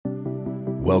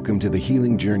Welcome to the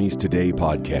Healing Journeys Today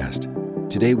podcast.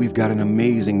 Today we've got an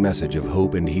amazing message of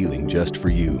hope and healing just for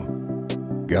you.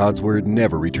 God's word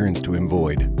never returns to him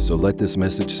void, so let this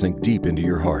message sink deep into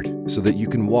your heart so that you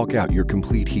can walk out your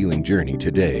complete healing journey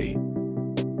today.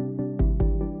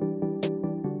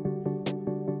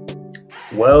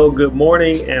 Well, good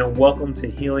morning and welcome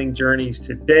to Healing Journeys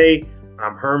Today.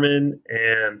 I'm Herman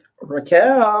and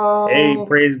Racquel. Hey,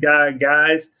 praise God,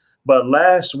 guys. But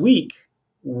last week,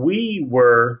 we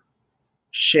were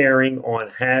sharing on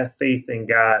Have Faith in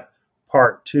God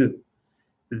Part 2.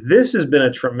 This has been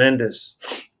a tremendous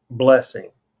blessing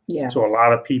to a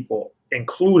lot of people,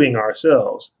 including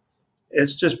ourselves.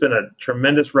 It's just been a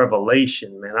tremendous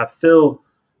revelation, man. I feel,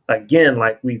 again,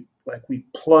 like we've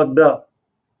plugged up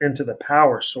into the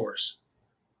power source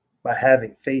by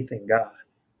having faith in God.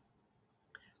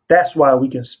 That's why we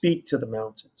can speak to the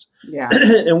mountains. Yeah.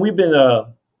 And we've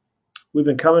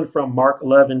been coming from Mark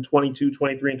 11, 22,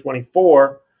 23, and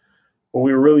 24, but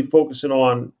we were really focusing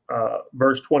on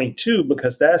verse 22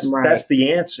 because that's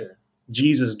the answer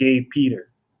Jesus gave Peter.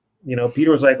 You know,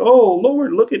 Peter was like, "Oh,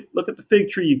 Lord, look at the fig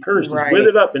tree you cursed. It's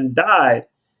withered up and died."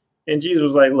 And Jesus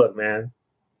was like, "Look, man,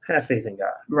 have faith in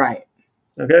God." Right.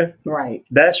 Okay? Right.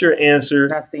 That's your answer.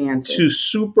 That's the answer. To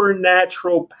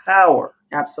supernatural power.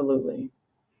 Absolutely.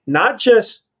 Not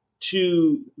just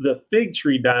to the fig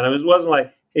tree dying. It wasn't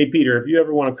like, "Hey, Peter, if you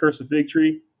ever want to curse a fig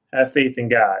tree, have faith in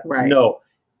God." Right. No,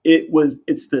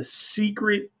 it's the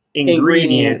secret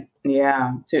ingredient to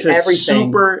everything. Supernatural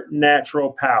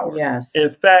Supernatural power. Yes.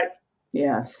 In fact,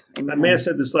 yes. I may have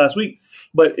said this last week,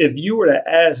 but if you were to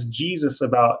ask Jesus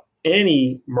about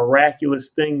any miraculous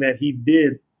thing that he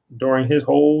did during his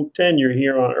whole tenure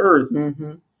here on earth,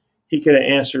 he could have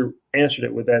answered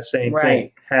it with that same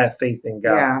thing. Have faith in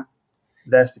God. Yeah.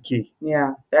 That's the key.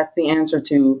 Yeah. That's the answer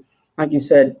to, like you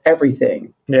said,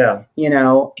 everything. Yeah. You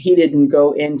know, he didn't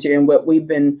go into, and what we've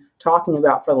been talking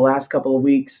about for the last couple of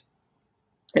weeks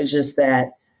is just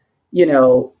that, you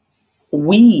know,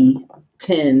 we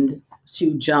tend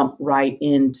to jump right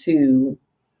into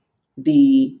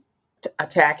the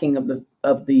attacking of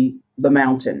the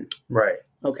mountain. Right.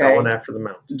 Okay. Going after the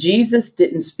mountain. Jesus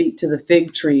didn't speak to the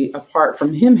fig tree apart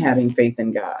from him having faith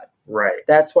in God. Right.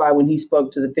 That's why when he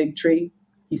spoke to the fig tree,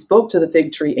 he spoke to the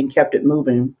fig tree and kept it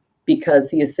moving because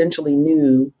he essentially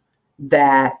knew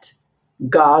that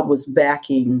God was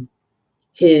backing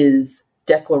his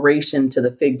declaration to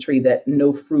the fig tree that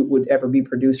no fruit would ever be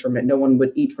produced from it. No one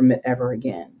would eat from it ever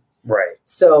again. Right.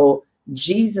 So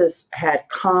Jesus had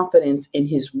confidence in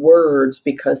his words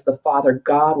because the Father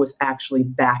God was actually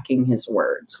backing his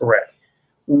words. Correct.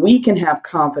 We can have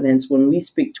confidence when we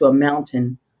speak to a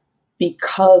mountain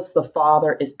because the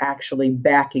Father is actually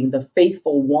backing, the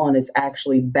faithful one is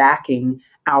actually backing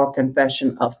our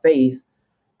confession of faith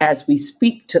as we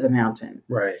speak to the mountain.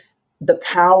 Right. The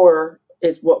power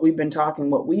is what we've been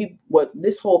talking, what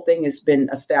this whole thing has been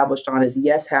established on is,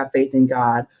 yes, have faith in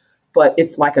God, but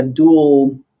it's like a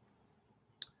dual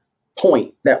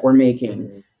point that we're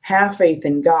making. Have faith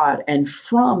in God, and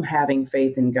from having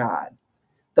faith in God,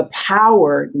 the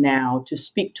power now to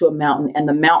speak to a mountain and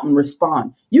the mountain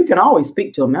respond. You can always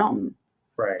speak to a mountain,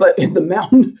 right? But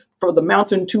for the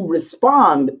mountain to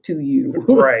respond to you,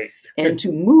 right, and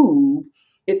to move,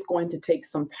 it's going to take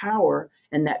some power,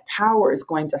 and that power is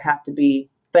going to have to be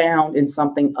found in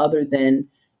something other than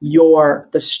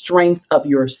the strength of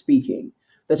your speaking.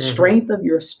 The strength of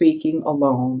your speaking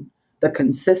alone, the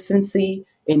consistency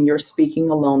in your speaking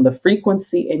alone, the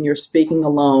frequency in your speaking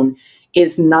alone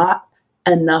is not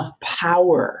enough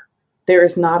power. There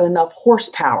is not enough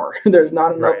horsepower. There's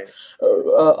not enough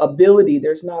ability.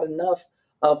 There's not enough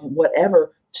of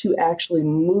whatever to actually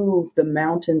move the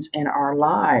mountains in our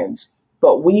lives.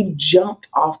 But we've jumped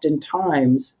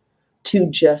oftentimes to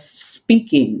just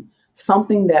speaking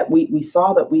something that we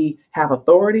saw that we have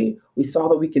authority. We saw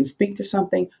that we can speak to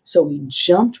something. So we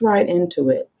jumped right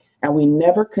into it. And we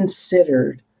never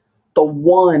considered the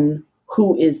one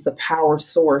who is the power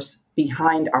source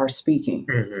behind our speaking.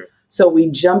 So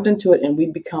we jumped into it and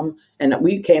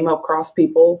we came across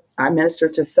people. I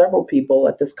ministered to several people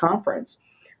at this conference,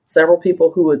 several people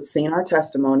who had seen our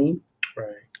testimony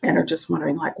and are just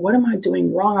wondering, like, what am I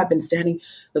doing wrong? I've been standing.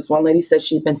 This one lady said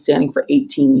she'd been standing for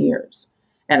 18 years.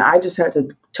 And I just had to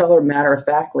tell her matter of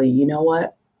factly, you know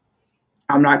what?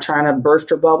 I'm not trying to burst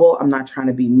her bubble. I'm not trying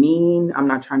to be mean. I'm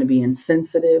not trying to be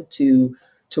insensitive to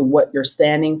what you're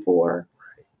standing for.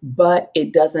 But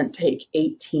it doesn't take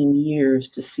 18 years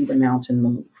to see the mountain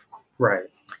move. Right.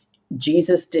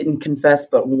 Jesus didn't confess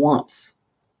but once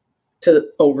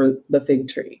over the fig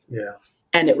tree. Yeah.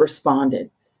 And it responded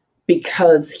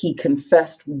because he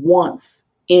confessed once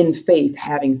in faith,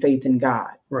 having faith in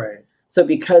God. Right. So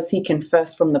because he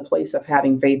confessed from the place of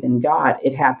having faith in God,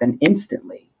 it happened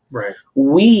instantly. Right.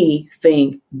 We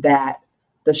think that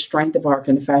the strength of our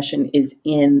confession is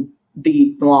in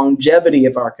the longevity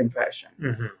of our confession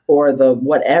or the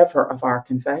whatever of our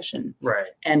confession. Right.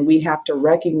 And we have to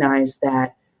recognize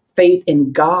that faith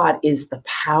in God is the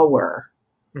power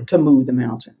to move the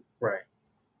mountain. Right.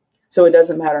 So it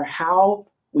doesn't matter how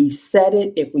we said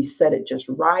it, if we said it just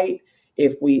right,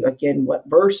 if we, again, what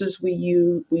verses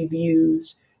we've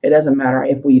used. It doesn't matter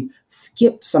if we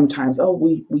skipped sometimes. Oh,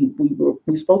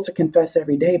 we're supposed to confess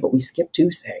every day, but we skipped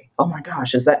Tuesday. Oh my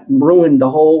gosh, is that ruined the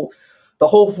whole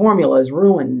formula is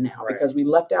ruined now because we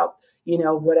left out,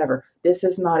 whatever. This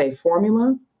is not a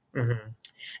formula.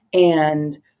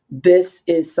 And this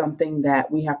is something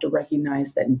that we have to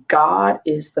recognize that God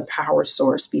is the power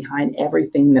source behind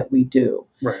everything that we do.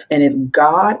 Right. And if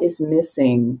God is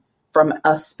missing from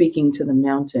us speaking to the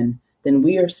mountain, then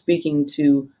we are speaking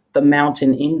to the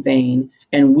mountain in vain,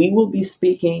 and we will be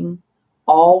speaking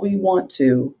all we want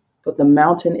to, but the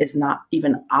mountain is not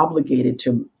even obligated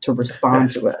to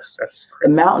respond to us. The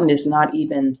mountain is not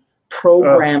even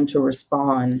programmed to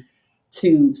respond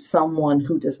to someone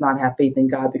who does not have faith in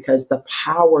God, because the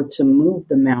power to move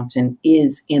the mountain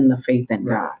is in the faith in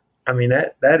God. I mean,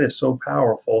 that is so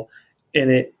powerful. And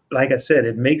it, like I said,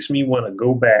 it makes me want to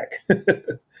go back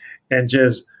and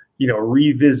just,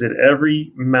 revisit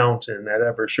every mountain that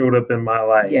ever showed up in my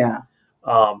life. Yeah.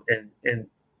 And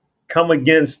come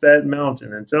against that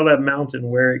mountain and tell that mountain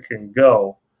where it can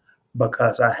go,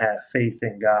 because I have faith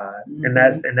in God. And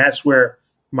that's where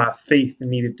my faith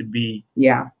needed to be,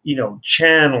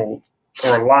 channeled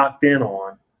or locked in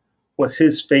on, was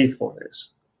his faithfulness.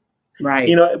 Right.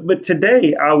 But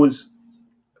today I was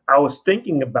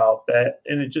thinking about that,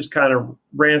 and it just kind of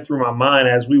ran through my mind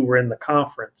as we were in the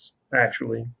conference,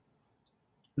 actually,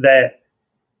 that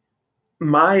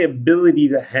my ability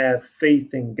to have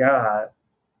faith in God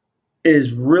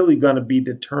is really going to be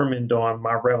determined on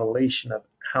my revelation of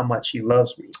how much he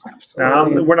loves me.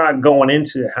 Absolutely. Now, we're not going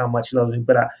into how much he loves me,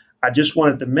 but I just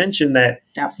wanted to mention that,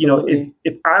 Absolutely.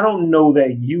 if I don't know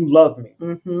that you love me,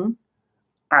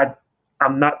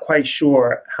 I'm not quite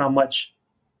sure how much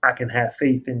I can have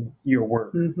faith in your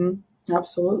word.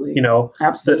 Absolutely.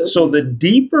 Absolutely. So the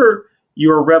deeper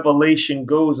your revelation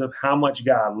goes of how much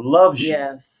God loves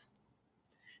you,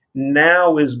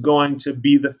 now is going to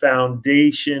be the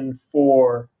foundation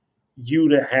for you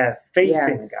to have faith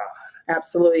in God.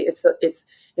 Absolutely. It's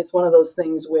one of those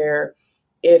things where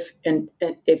if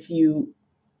you,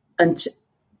 as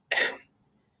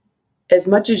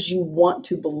much as you want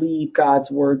to believe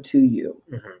God's word to you,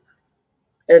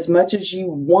 as much as you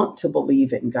want to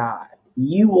believe in God,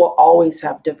 you will always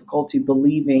have difficulty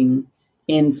believing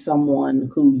in someone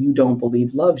who you don't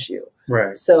believe loves you.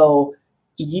 Right. So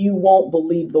you won't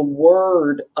believe the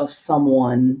word of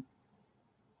someone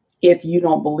if you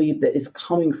don't believe that it's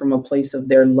coming from a place of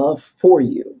their love for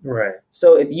you. Right.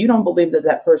 So if you don't believe that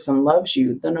that person loves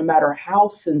you, then no matter how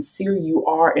sincere you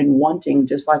are in wanting,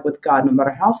 just like with God, no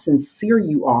matter how sincere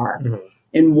you are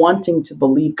in wanting to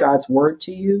believe God's word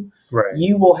to you,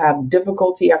 you will have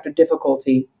difficulty after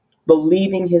difficulty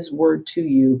believing his word to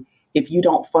you if you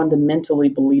don't fundamentally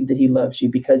believe that he loves you,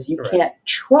 because you can't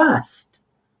trust.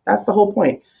 That's the whole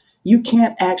point. You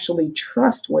can't actually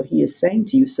trust what he is saying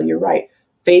to you. So you're right.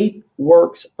 Faith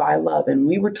works by love. And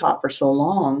we were taught for so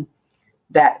long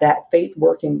that faith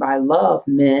working by love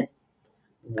meant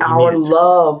our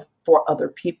love for other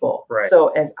people. Right. So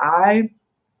as I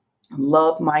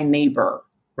love my neighbor,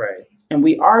 and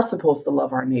we are supposed to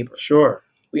love our neighbor. Sure.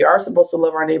 We are supposed to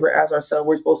love our neighbor as ourselves.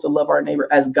 We're supposed to love our neighbor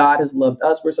as God has loved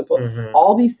us. We're supposed,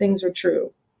 all these things are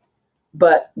true.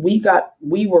 But we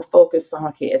were focused on,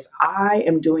 okay, as I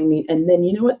am doing the, and then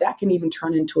you know what, that can even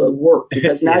turn into a work,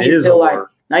 because now you feel like,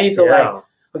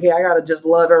 okay, I got to just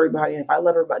love everybody. And if I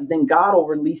love everybody, then God will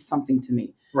release something to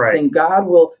me. Right.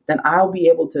 Then I'll be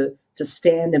able to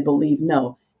stand and believe.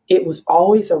 No, it was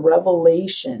always a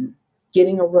revelation,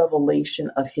 getting a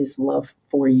revelation of his love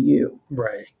for you.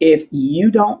 Right. If you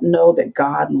don't know that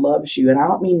God loves you, and I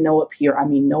don't mean know up here, I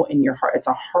mean know in your heart. It's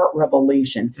a heart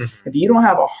revelation. If you don't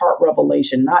have a heart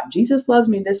revelation, not Jesus loves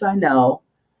me, this I know,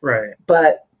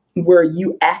 but where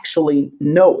you actually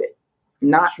know it,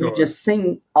 not you just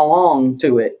sing along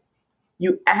to it.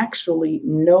 You actually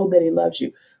know that he loves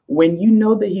you. When you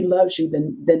know that he loves you,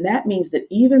 then that means that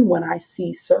even when I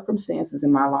see circumstances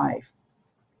in my life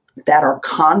that are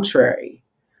contrary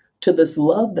to this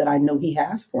love that I know he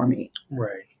has for me,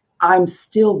 I'm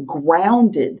still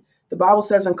grounded. The Bible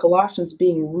says in Colossians,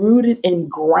 being rooted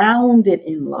and grounded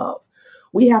in love.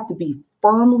 We have to be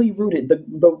firmly rooted.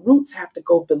 The roots have to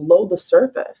go below the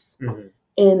surface Mm-hmm.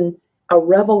 in a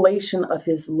revelation of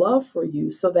his love for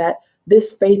you so that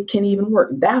this faith can even work.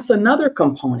 That's another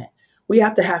component. We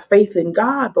have to have faith in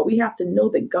God, but we have to know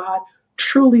that God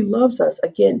truly loves us.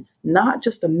 Again, not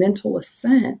just a mental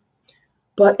assent,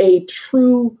 but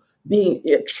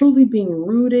truly being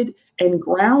rooted and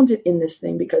grounded in this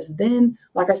thing. Because then,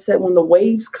 like I said, when the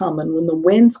waves come and when the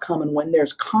winds come and when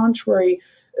there's contrary,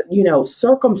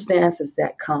 circumstances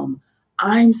that come,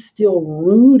 I'm still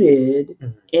rooted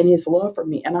in his love for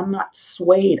me. And I'm not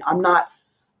swayed. I'm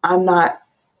not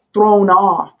thrown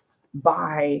off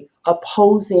by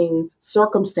opposing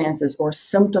circumstances or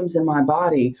symptoms in my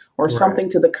body or something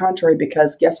to the contrary,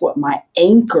 because guess what? My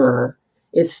anchor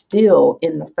is still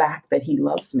in the fact that he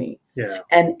loves me. Yeah.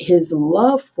 And his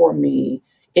love for me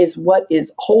is what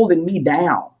is holding me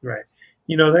down. Right.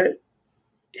 That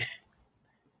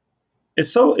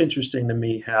it's so interesting to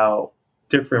me how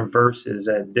different verses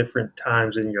at different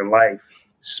times in your life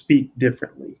speak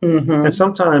differently. Mm-hmm. And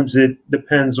sometimes it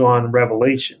depends on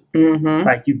revelation. Mm-hmm.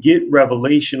 Like you get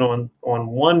revelation on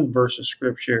one verse of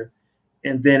scripture,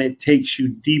 and then it takes you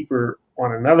deeper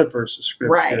on another verse of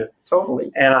scripture. Right.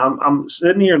 Totally. And I'm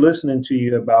sitting here listening to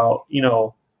you about,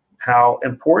 how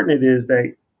important it is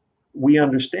that we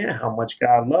understand how much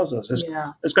God loves us.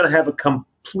 It's going to have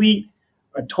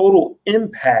a total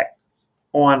impact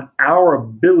on our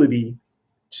ability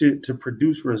to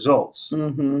produce results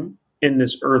in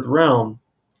this earth realm.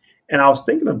 And I was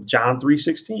thinking of John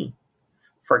 3:16.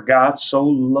 For God so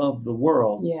loved the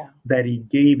world that he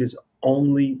gave his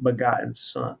only begotten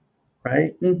son,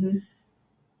 right? Mm-hmm.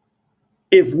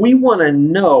 If we want to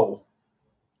know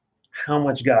how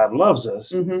much God loves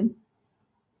us,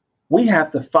 we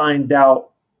have to find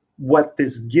out what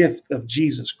this gift of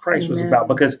Jesus Christ was about,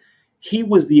 because he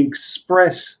was the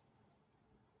express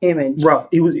image.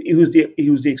 He was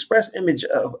the express image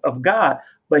of God,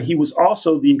 but he was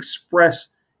also the express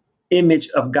image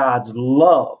of God's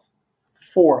love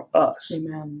for us.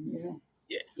 Amen.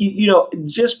 Yeah.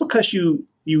 Just because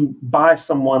you buy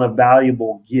someone a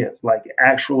valuable gift, like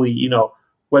actually,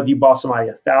 whether you bought somebody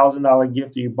 $1,000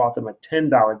 gift or you bought them a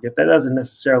 $10 gift, that doesn't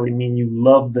necessarily mean you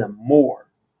love them more.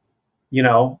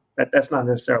 That's not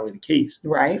necessarily the case.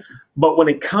 Right. But when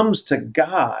it comes to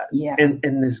God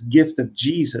and this gift of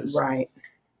Jesus, right?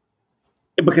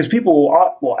 Because people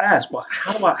will ask, well,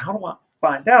 how do I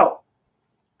find out?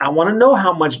 I want to know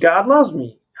how much God loves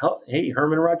me. Hey,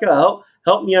 Herman and Racquel,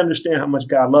 help me understand how much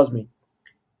God loves me.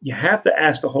 You have to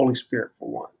ask the Holy Spirit for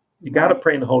one. You got to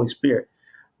pray in the Holy Spirit.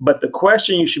 But the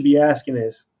question you should be asking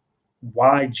is,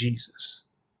 why Jesus?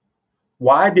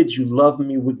 Why did you love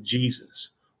me with Jesus?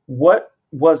 What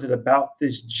was it about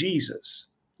this Jesus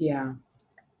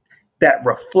that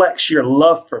reflects your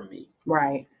love for me?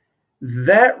 Right.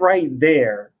 That right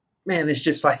there, man, it's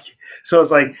just like, so it's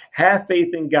like, have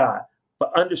faith in God,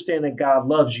 but understand that God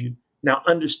loves you. Now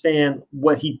understand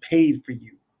what he paid for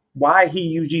you, why he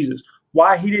used Jesus,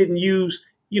 why he didn't use,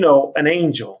 an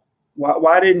angel.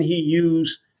 Why didn't he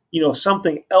use,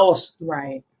 something else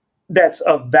that's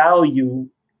of value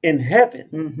in heaven?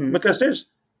 Mm-hmm. Because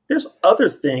there's other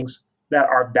things that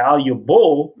are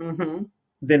valuable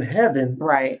than heaven.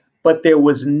 Right. But there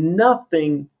was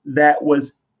nothing that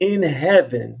was in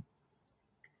heaven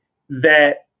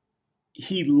that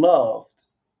he loved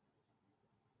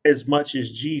as much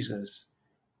as Jesus.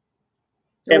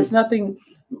 There was nothing.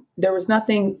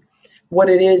 What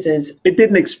it is it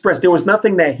didn't express. There was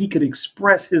nothing that he could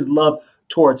express his love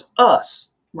towards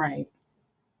us. Right.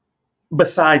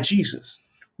 Beside Jesus.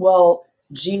 Well,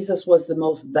 Jesus was the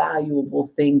most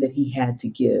valuable thing that he had to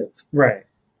give. Right.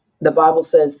 The Bible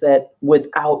says that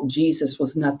without Jesus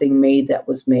was nothing made that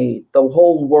was made. The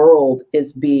whole world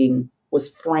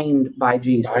was framed by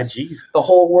Jesus. By Jesus. The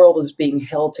whole world is being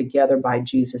held together by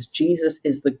Jesus. Jesus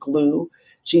is the glue.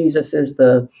 Jesus is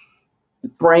the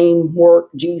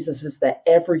framework. Jesus is the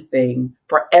everything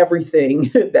for everything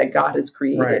that God has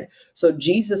created. Right. So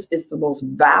Jesus is the most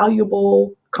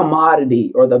valuable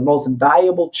commodity, or the most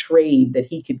valuable trade that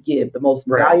he could give, the most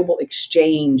valuable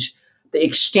exchange, the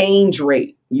exchange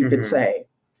rate, you could say.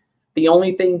 The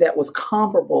only thing that was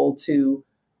comparable to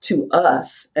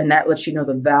us, and that lets you know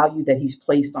the value that he's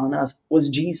placed on us, was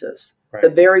Jesus. Right.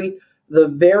 The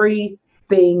very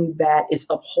thing that is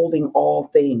upholding all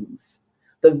things.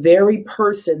 The very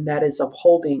person that is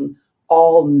upholding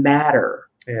all matter,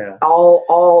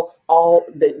 all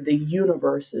the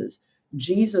universes.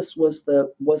 Jesus was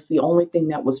the only thing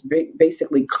that was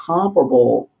basically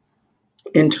comparable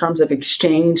in terms of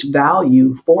exchange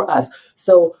value for us.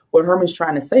 So what Herman's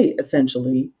trying to say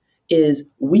essentially is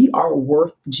we are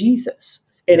worth Jesus.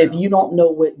 And if you don't know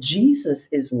what Jesus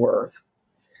is worth,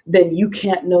 then you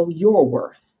can't know your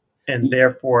worth. And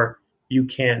therefore, you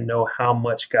can't know how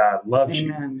much God loves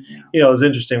Amen. you. You know, it was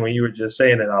interesting when you were just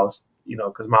saying it. I was,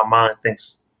 because my mind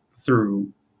thinks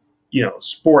through,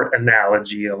 sport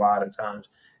analogy a lot of times.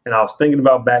 And I was thinking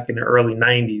about back in the early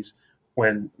 90s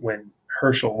when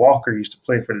Herschel Walker used to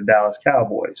play for the Dallas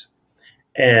Cowboys.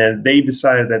 And they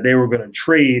decided that they were going to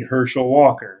trade Herschel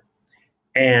Walker.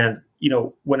 And,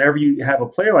 whenever you have a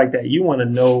player like that, you want to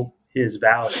know his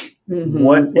value. Mm-hmm.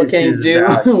 What is can his you do?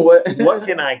 value? What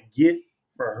can I get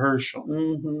for Herschel?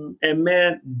 Mm-hmm. And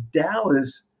man,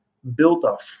 Dallas built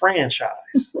a franchise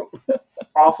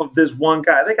off of this one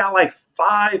guy. They got like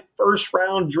 5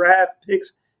 first-round draft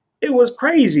picks. It was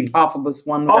crazy. Off of this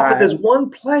one guy. Off of this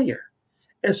one player.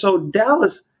 And so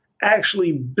Dallas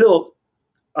actually built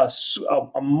a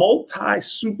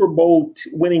multi-Super Bowl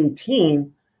winning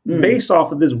team based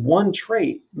off of this one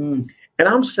trade. And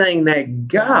I'm saying that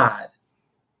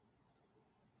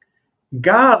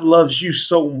God loves you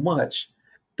so much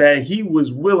that he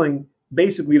was willing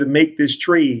basically to make this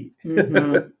trade.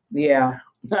 Mm-hmm. Yeah.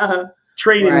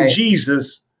 Trading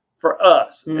Jesus for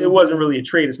us. Mm-hmm. It wasn't really a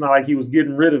trade. It's not like he was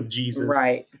getting rid of Jesus.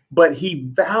 Right. But he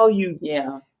valued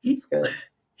good.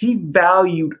 He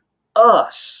valued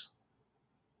us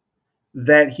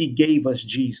that he gave us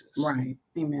Jesus. Right.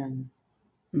 Amen.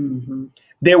 Mm-hmm.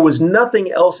 There was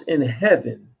nothing else in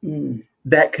heaven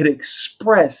that could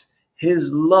express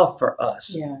his love for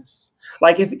us. Yes.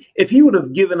 Like if he would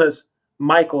have given us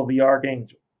Michael the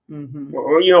archangel,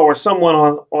 or someone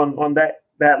on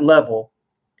that level,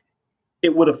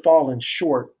 it would have fallen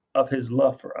short of his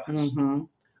love for us. Mm-hmm.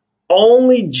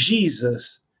 Only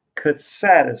Jesus could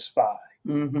satisfy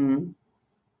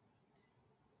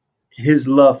his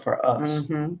love for us.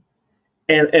 Mm-hmm.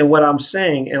 And what I'm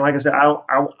saying, and like I said,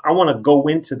 I want to go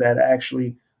into that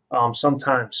actually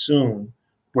sometime soon,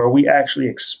 where we actually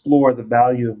explore the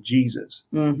value of Jesus.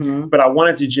 Mm-hmm. But I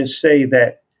wanted to just say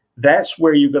that that's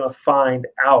where you're going to find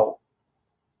out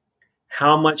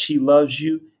how much he loves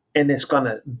you. And it's going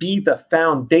to be the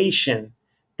foundation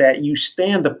that you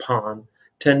stand upon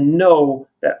to know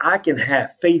that I can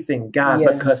have faith in God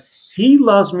because he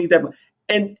loves me that much.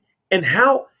 And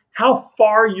how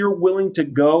far you're willing to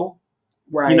go.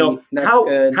 Right.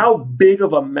 How big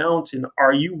of a mountain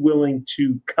are you willing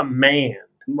to command?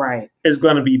 Right. Is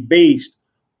going to be based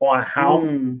on how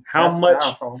much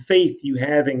powerful faith you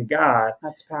have in God.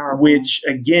 That's powerful. Which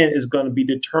again is going to be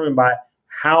determined by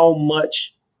how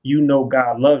much you know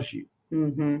God loves you.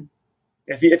 Mm-hmm.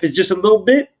 If it's just a little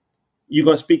bit, you're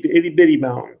going to speak to itty bitty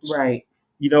mountains. Right.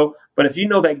 But if you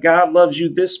know that God loves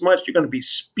you this much, you're going to be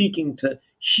speaking to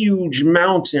huge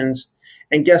mountains.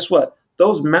 And guess what?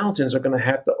 Those mountains are going to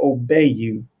have to obey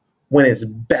you when it's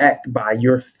backed by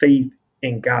your faith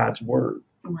in God's word.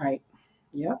 Right.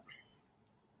 Yep.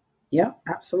 Yep.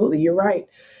 Absolutely. You're right.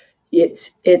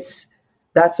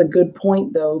 That's a good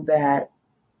point though, that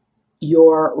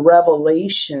your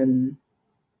revelation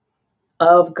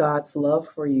of God's love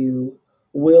for you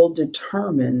will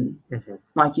determine,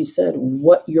 like you said,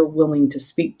 what you're willing to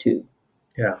speak to.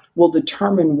 Yeah. Will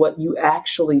determine what you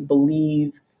actually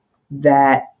believe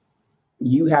that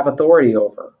you have authority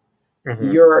over.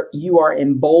 You are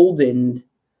emboldened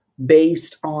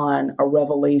based on a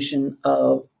revelation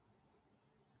of,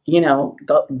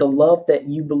 the love that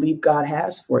you believe God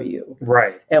has for you.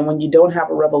 Right. And when you don't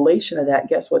have a revelation of that,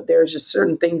 guess what? There's just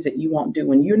certain things that you won't do.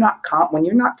 When you're not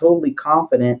totally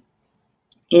confident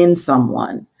in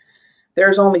someone,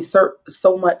 there's only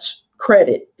so much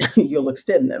credit you'll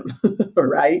extend them.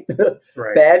 Right.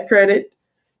 Right. Bad credit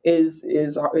is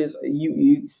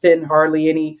you extend hardly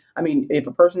any. I mean, if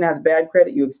a person has bad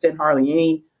credit, you extend hardly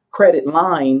any credit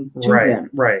line to them.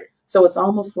 Right. So it's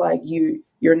almost like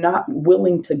you're not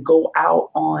willing to go out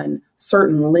on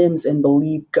certain limbs and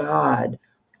believe God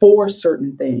for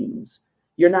certain things.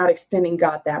 You're not extending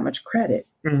God that much credit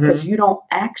because you don't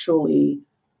actually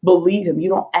believe him. You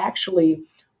don't actually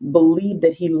believe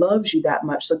that he loves you that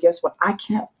much. So guess what? I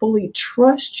can't fully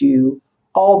trust you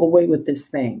all the way with this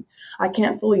thing. I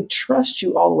can't fully trust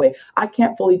you all the way. I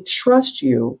can't fully trust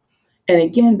you. And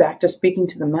again, back to speaking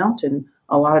to the mountain,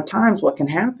 a lot of times what can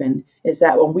happen is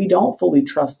that when we don't fully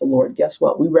trust the Lord, guess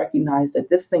what? We recognize that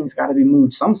this thing's got to be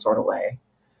moved some sort of way.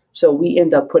 So we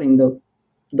end up putting the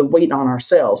weight on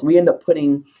ourselves. We end up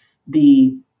putting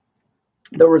the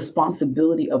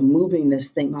responsibility of moving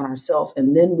this thing on ourselves.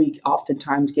 And then we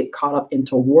oftentimes get caught up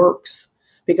into works,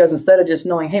 because instead of just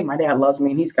knowing, hey, my dad loves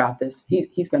me and he's got this,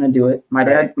 he's going to do it. My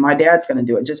dad's going to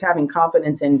do it. Just having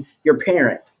confidence in your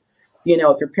parent.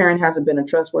 If your parent hasn't been a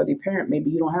trustworthy parent,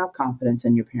 maybe you don't have confidence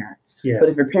in your parent. Yeah. But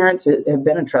if your parents have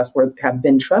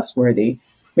been trustworthy,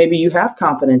 maybe you have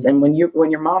confidence. And when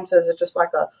your mom says it's just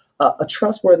like a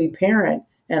trustworthy parent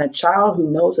and a child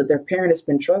who knows that their parent has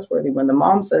been trustworthy. When the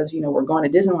mom says, we're going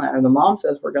to Disneyland, or the mom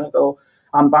says, we're going to go,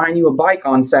 I'm buying you a bike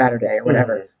on Saturday or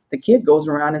whatever. Mm-hmm. The kid goes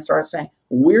around and starts saying,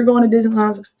 we're going to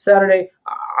Disneyland Saturday.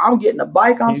 I'm getting a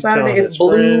bike on Saturday. It's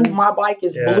blue. Friends. My bike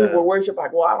is blue. Well, where's your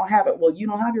bike? Well, I don't have it. Well, you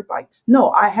don't have your bike. No,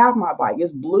 I have my bike.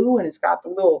 It's blue and it's got the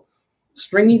little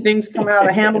stringy things coming out of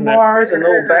the handlebars and a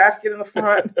little basket in the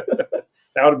front.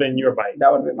 That would have been your bike.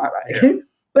 That would have been my bike. Yeah.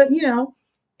 But,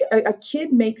 a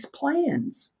kid makes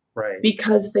plans. Right.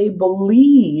 Because they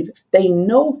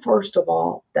know, first of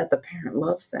all, that the parent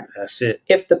loves them. That's it.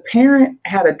 If the parent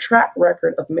had a track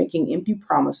record of making empty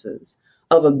promises,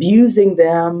 of abusing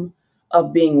them,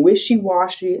 of being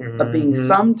wishy-washy, of being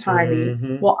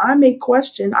sometimey, well, I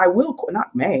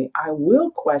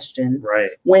will question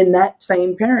when that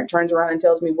same parent turns around and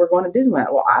tells me we're going to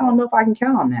Disneyland. Well, I don't know if I can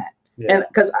count on that. Yeah. And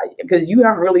because you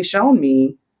haven't really shown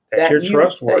me that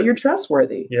you're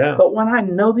trustworthy. Yeah. But when I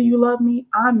know that you love me,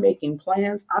 I'm making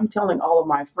plans. I'm telling all of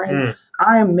my friends.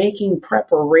 I am making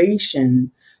preparation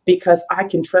because I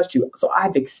can trust you. So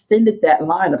I've extended that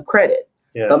line of credit,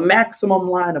 the maximum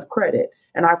line of credit,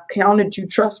 and I've counted you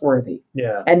trustworthy.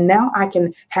 Yeah. And now I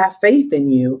can have faith in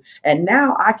you. And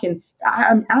now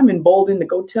I'm emboldened to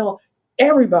go tell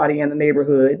everybody in the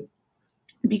neighborhood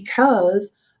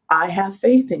because I have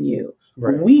faith in you.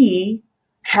 Right. We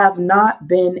have not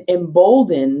been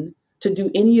emboldened to do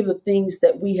any of the things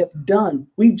that we have done.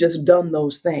 We've just done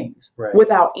those things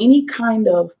without any kind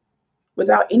of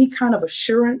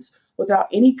assurance, without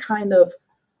any kind of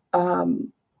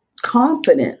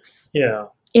confidence in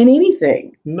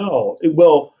anything. No.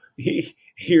 Well,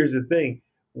 here's the thing.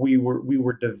 We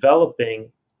were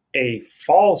developing a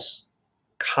false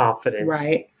confidence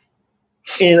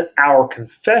in our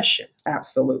confession.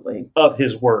 Absolutely. Of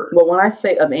his word. Well, when I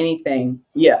say of anything,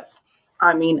 yes.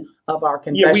 I mean of our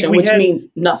confession, which means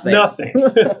nothing. Nothing.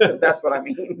 That's what I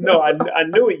mean. No, I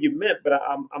knew what you meant, but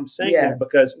I'm saying that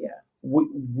because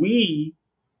we've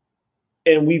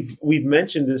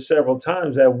mentioned this several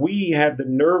times, that we have the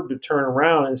nerve to turn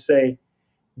around and say,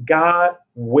 God,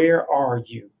 where are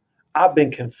you? I've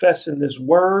been confessing this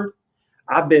word.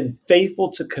 I've been faithful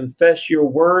to confess your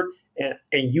word,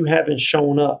 and you haven't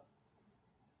shown up.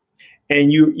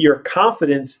 And your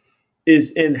confidence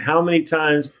is in how many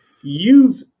times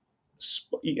you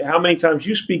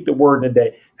speak the word in a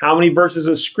day, how many verses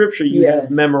of scripture you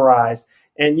have memorized,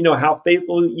 and how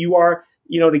faithful you are,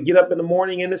 to get up in the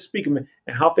morning and to speak them, and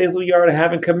how faithful you are to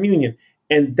having communion.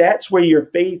 And that's where your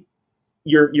faith,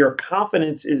 your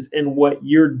confidence is in what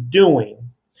you're doing,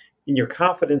 and your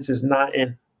confidence is not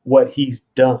in what he's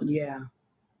done. Yeah.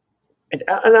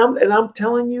 And I'm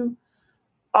telling you,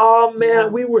 oh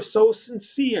man, we were so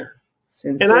sincere.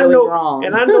 Sincerely wrong.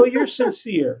 And I know you're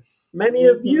sincere. Many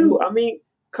of you, I mean,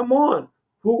 come on.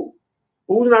 Who's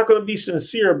not going to be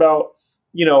sincere about,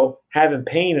 having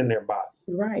pain in their body?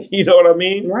 Right. You know what I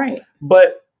mean? Right.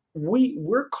 But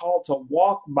we're called to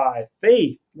walk by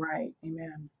faith. Right.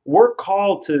 Amen. We're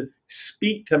called to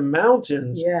speak to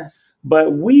mountains. Yes.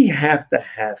 But we have to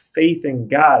have faith in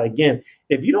God. Again,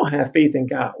 if you don't have faith in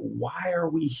God, why are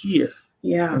we here?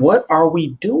 Yeah. What are we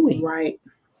doing? Right.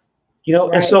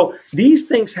 And so these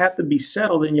things have to be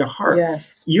settled in your heart.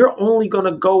 Yes. You're only going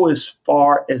to go as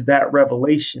far as that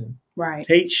revelation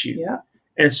takes you. Yeah.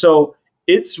 And so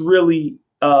it's really,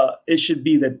 it should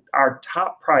be our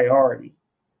top priority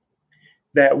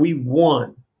that we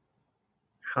won.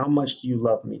 How much do you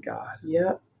love me, God?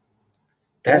 Yep.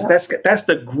 That's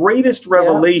the greatest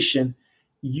revelation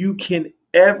you can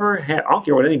ever have. I don't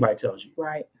care what anybody tells you.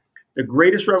 Right. The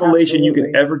greatest revelation you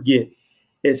can ever get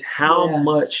is how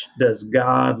much does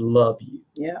God love you?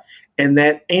 Yeah. And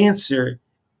that answer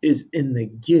is in the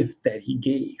gift that he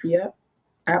gave. Yeah.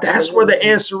 That's where the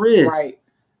answer is. Right.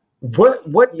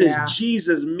 What does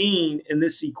Jesus mean in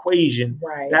this equation?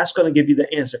 Right. That's going to give you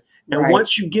the answer. And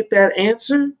once you get that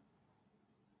answer,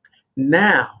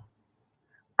 now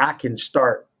I can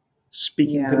start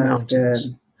speaking to mountains.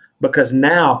 Good. Because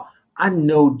now I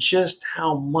know just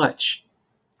how much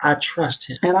I trust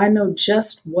him. And I know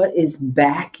just what is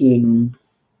backing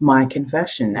my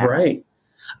confession now. Right.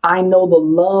 I know the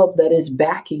love that is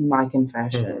backing my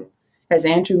confession. Mm-hmm. As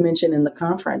Andrew mentioned in the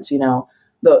conference,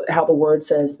 how the word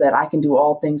says that I can do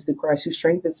all things through Christ who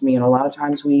strengthens me. And a lot of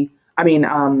times not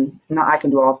I can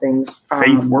do all things.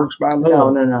 Faith works by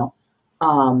love. No.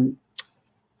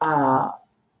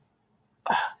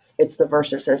 It's the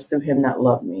verse that says, through him that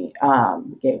loved me,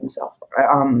 gave himself.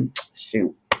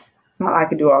 Shoot. It's not I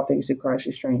can do all things through Christ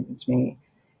who strengthens me.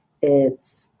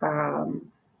 It's,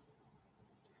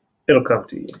 It'll come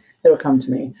to you. It'll come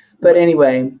to me. But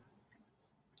anyway,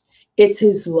 it's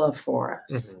his love for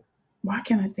us. Mm-hmm. Why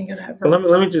can't I think of that verse? Well,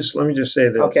 let me just say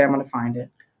this. Okay, I'm going to find it.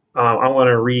 I want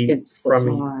to read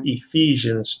from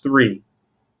Ephesians 3,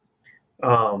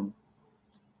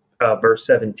 verse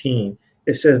 17.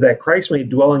 It says that Christ may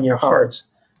dwell in your hearts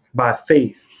by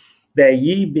faith, that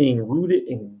ye being rooted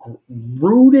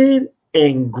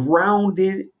and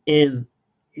grounded in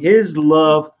his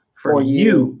love for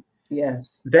you.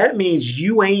 Yes. That means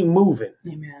you ain't moving.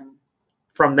 Amen.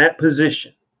 From that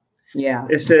position. Yeah.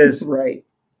 It says right.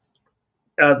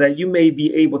 That you may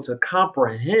be able to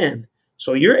comprehend.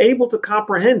 So you're able to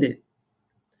comprehend it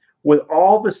with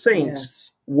all the saints.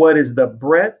 Yes. What is the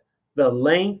breadth, the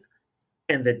length,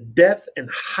 and the depth and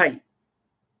height,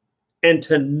 and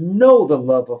to know the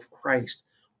love of Christ,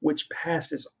 which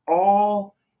passes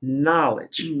all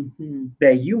knowledge,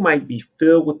 that you might be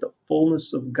filled with the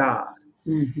fullness of God.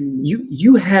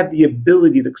 You have the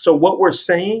ability to. So what we're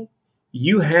saying,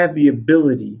 you have the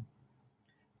ability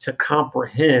to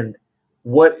comprehend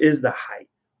what is the height,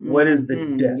 what is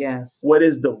the depth, yes. what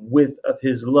is the width of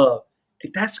his love.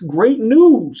 That's great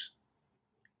news,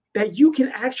 that you can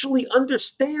actually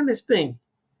understand this thing.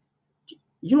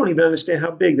 You don't even understand how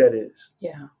big that is.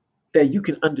 Yeah. That you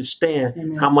can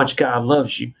understand how much God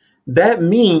loves you. That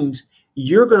means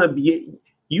you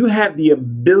have the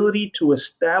ability to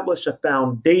establish a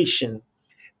foundation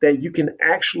that you can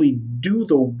actually do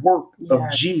the work of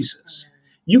Jesus.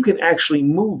 You can actually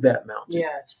move that mountain.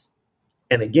 Yes.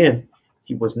 And again,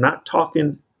 he was not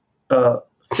talking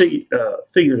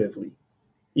figuratively.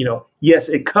 Yes,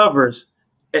 it covers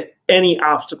any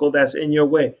obstacle that's in your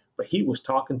way, but he was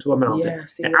talking to a mountain.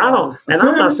 Yes, and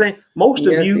I'm not saying most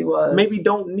of you maybe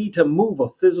don't need to move a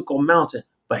physical mountain,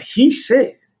 but he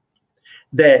said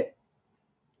that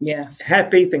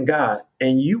have faith in God,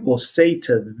 and you will say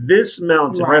to this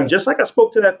mountain, right? Just like I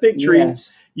spoke to that fig tree,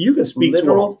 you can speak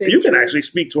you can actually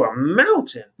speak to a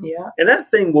mountain. Yeah. And that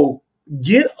thing will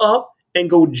get up and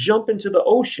go jump into the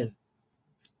ocean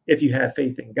if you have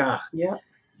faith in God. Yeah.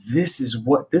 This is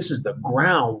the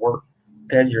groundwork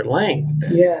that you're laying with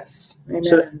that. Yes. Amen.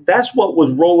 So that's what was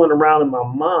rolling around in my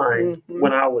mind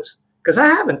when because I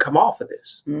haven't come off of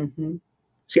this.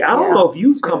 See, I don't know if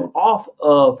you've come off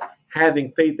of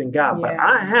having faith in God, but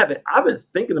I haven't. I've been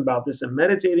thinking about this and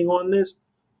meditating on this,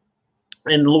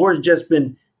 and the Lord's just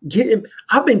been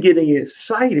I've been getting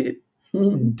excited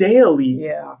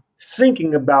daily,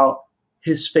 thinking about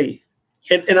his faith.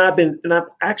 And I've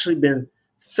actually been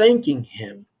thanking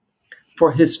him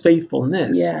for his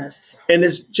faithfulness. Yes. And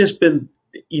it's just been,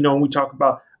 we talk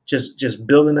about just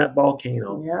building that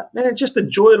volcano. Yeah. Man, just the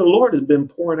joy of the Lord has been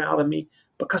pouring out of me,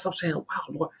 because I'm saying, wow,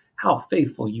 Lord, how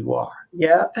faithful you are.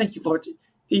 Yeah. Thank you, Lord.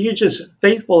 You're just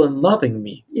faithful and loving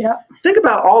me. Yeah. Think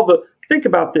about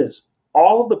this.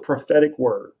 All of the prophetic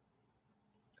word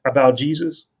about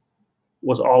Jesus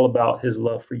was all about his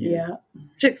love for you. Yeah.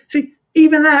 See,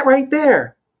 even that right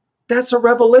there, that's a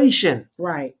revelation.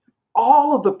 Right.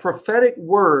 All of the prophetic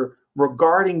word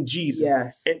regarding Jesus.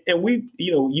 Yes. And we,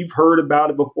 you've heard about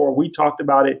it before. We talked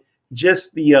about it.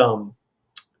 Just the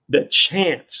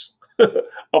chance of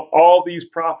all these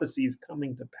prophecies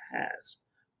coming to pass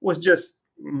was just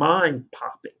mind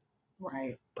popping.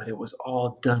 Right. But it was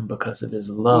all done because of his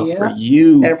love for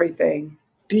you. Everything.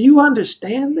 Do you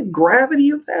understand the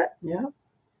gravity of that? Yeah.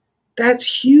 That's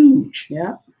huge.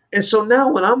 Yeah. And so now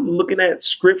when I'm looking at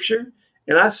scripture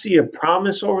and I see a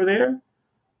promise over there,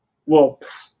 well,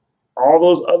 all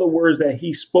those other words that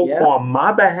he spoke on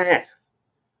my behalf,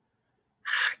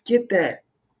 I get that.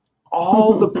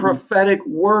 All the prophetic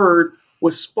word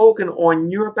was spoken on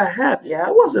your behalf. Yeah.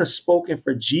 It wasn't spoken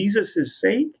for Jesus'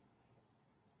 sake.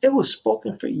 It was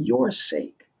spoken for your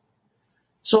sake.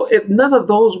 So if none of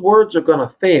those words are going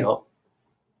to fail,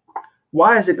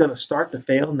 why is it going to start to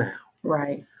fail now?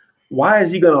 Right. Why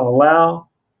is he going to allow,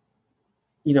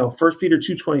 1 Peter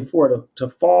 2:24 to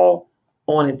fall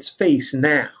on its face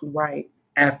now? Right.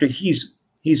 After he's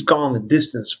gone the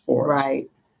distance for us. Right.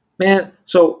 Man,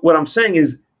 so what I'm saying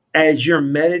is, as you're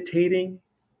meditating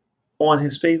on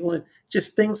his faithfulness,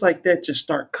 just things like that just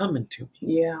start coming to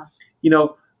me. Yeah.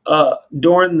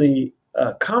 During the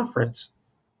conference,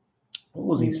 what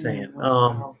was he saying? I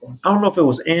don't know if it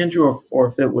was Andrew or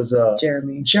if it was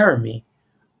Jeremy.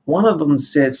 One of them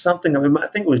said something. I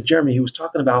think it was Jeremy. He was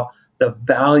talking about the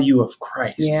value of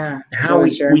Christ. Yeah. And how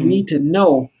we need to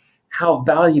know how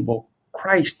valuable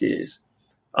Christ is.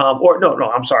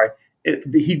 I'm sorry.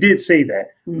 He did say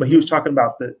that, but he was talking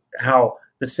about how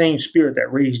the same spirit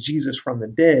that raised Jesus from the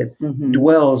dead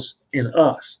dwells in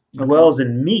us, dwells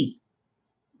in me.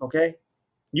 Okay.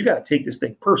 You got to take this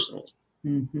thing personally.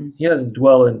 He doesn't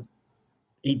dwell in.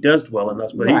 He does dwell in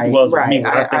us, but he dwells in me when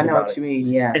I think I know about what it. you mean.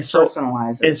 Yes. And so,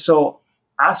 Personalize it. and so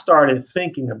I started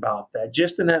thinking about that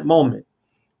just in that moment.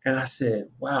 And I said,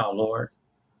 wow, Lord,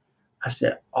 I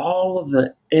said, all of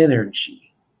the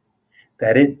energy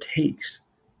that it takes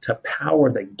to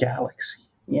power the galaxy.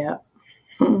 Yeah.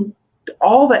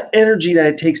 All the energy that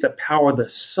it takes to power the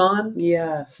sun,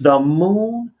 Yes. the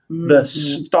moon, the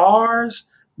stars,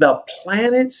 the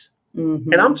planets.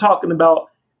 And I'm talking about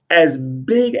as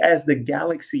big as the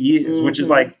galaxy is, which is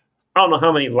like, I don't know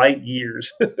how many light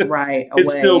years. Right.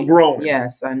 It's away. still growing.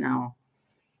 Yes, I know.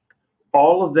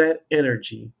 All of that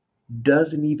energy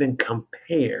doesn't even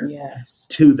compare Yes.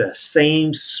 to the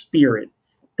same spirit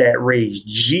that raised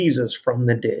Jesus from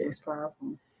the dead. That's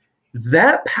powerful.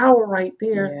 That power right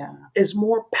there is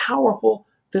more powerful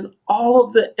than all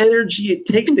of the energy it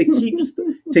takes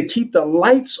to keep the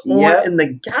lights on in the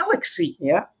galaxy.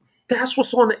 Yeah. That's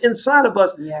what's on the inside of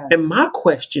us. Yes. And my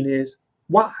question is,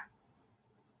 why?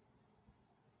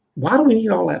 Why do we need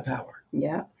all that power?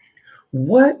 Yeah.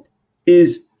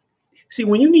 See,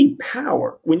 when you need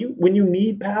power, when you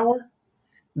need power,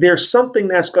 there's something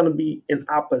that's going to be in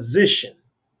opposition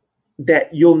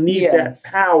that you'll need that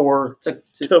power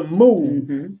to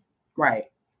move. Right.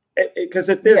 Because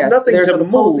if there's nothing there's to an move,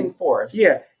 opposing force.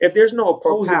 if there's no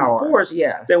opposing force,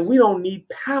 yes. then we don't need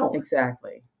power.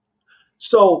 Exactly.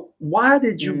 So why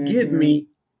did you give me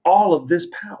all of this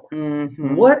power?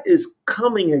 What is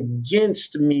coming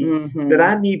against me that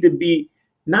I need to be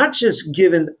not just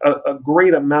given a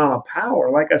great amount of power?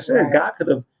 Like I said, God could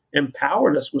have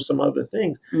empowered us with some other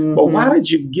things. But why did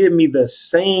you give me the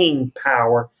same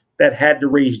power that had to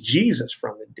raise Jesus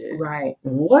from the dead? Right.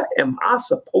 What am I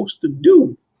supposed to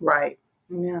do? Right.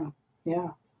 Yeah. Yeah.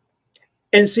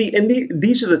 And see,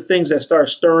 these are the things that start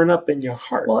stirring up in your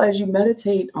heart. Well, as you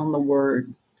meditate on the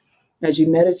word,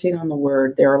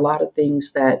 there are a lot of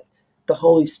things that the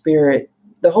Holy Spirit,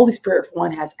 for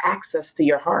one, has access to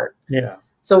your heart. Yeah.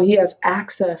 So he has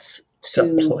access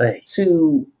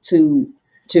to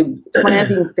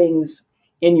planting things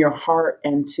in your heart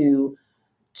and to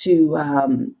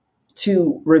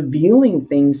revealing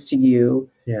things to you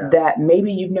that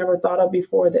maybe you've never thought of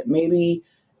before, that maybe,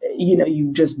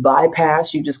 you just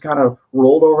bypassed, you just kind of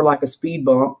rolled over like a speed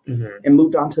bump and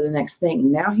moved on to the next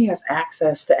thing. Now he has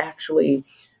access to actually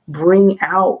bring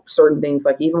out certain things.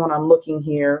 Like even when I'm looking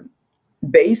here,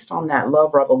 based on that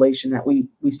love revelation that we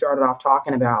started off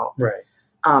talking about,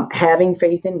 having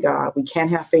faith in God. We can't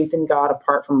have faith in God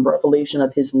apart from revelation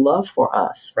of his love for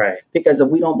us. Right. Because if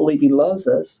we don't believe he loves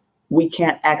us, we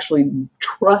can't actually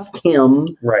trust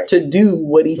him to do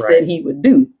what he said he would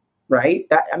do. Right.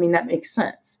 That makes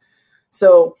sense.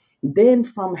 So then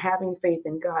from having faith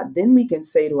in God, then we can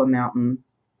say to a mountain,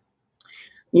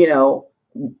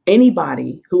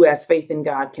 anybody who has faith in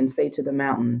God can say to the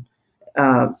mountain,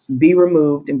 be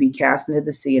removed and be cast into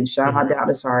the sea, and shall not doubt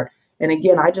his heart. And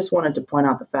again, I just wanted to point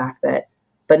out the fact that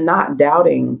the not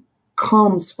doubting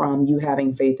comes from you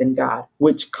having faith in God,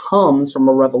 which comes from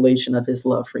a revelation of his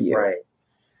love for you. Right.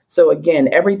 So again,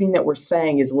 everything that we're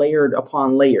saying is layered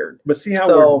upon layered. But see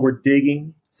how we're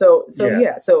digging? So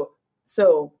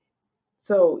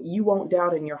you won't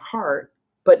doubt in your heart,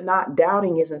 but not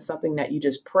doubting isn't something that you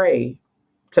just pray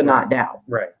to not doubt.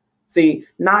 Right. See,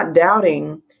 not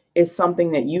doubting is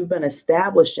something that you've been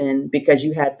established in because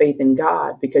you had faith in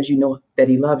God, because you know that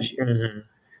he loves you.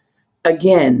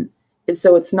 Again,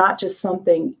 so it's not just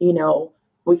something,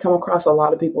 we come across a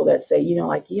lot of people that say,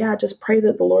 just pray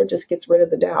that the Lord just gets rid of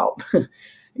the doubt.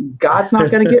 God's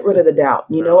not going to get rid of the doubt.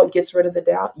 You know what gets rid of the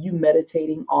doubt? You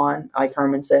meditating on, like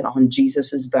Herman said, on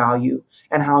Jesus's value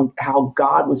and how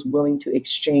God was willing to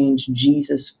exchange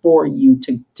Jesus for you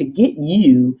to get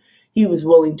you. He was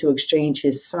willing to exchange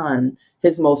his son,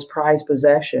 his most prized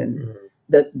possession,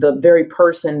 the very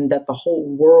person that the whole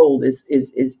world is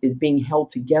being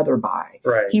held together by.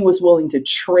 Right. He was willing to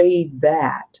trade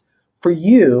that for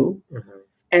you.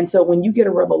 And so when you get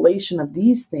a revelation of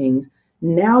these things,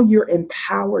 now you're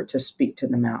empowered to speak to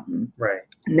the mountain. Right.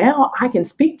 Now I can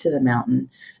speak to the mountain,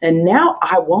 and now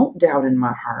I won't doubt in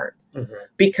my heart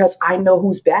because I know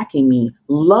who's backing me.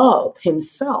 Love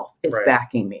himself is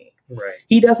backing me. Right.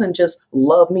 He doesn't just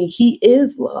love me. He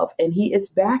is love, and he is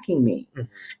backing me.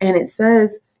 And it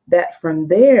says that from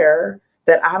there,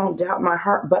 that I don't doubt my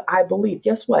heart, but I believe.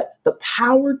 Guess what? The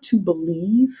power to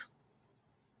believe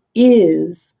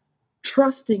is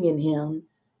trusting in him,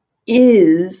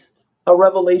 is a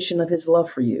revelation of his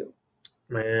love for you.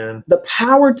 Man. The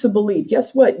power to believe.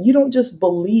 Guess what? You don't just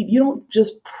believe. You don't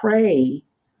just pray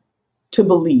to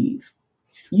believe.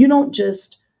 You don't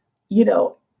just,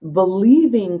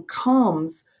 believing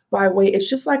comes by way, it's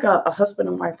just like a husband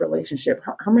and wife relationship.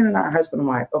 Herman and I are husband and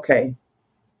wife. Okay.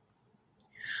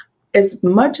 As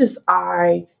much as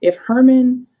if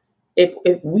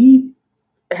we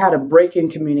had a break in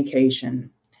communication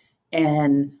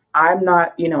and I'm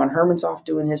not, and Herman's off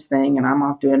doing his thing and I'm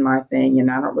off doing my thing and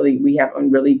we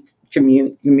haven't really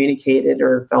communicated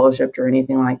or fellowshipped or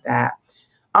anything like that,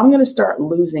 I'm going to start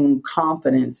losing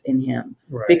confidence in him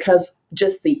because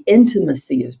just the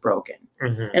intimacy is broken.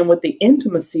 Mm-hmm. And with the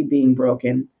intimacy being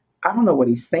broken, I don't know what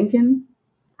he's thinking.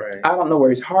 Right. I don't know where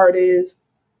his heart is.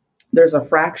 There's a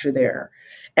fracture there.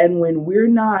 And when we're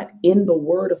not in the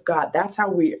Word of God, that's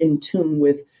how we're in tune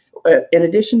with, in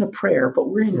addition to prayer, but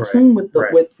we're in tune with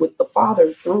the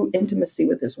Father through intimacy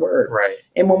with His Word. Right.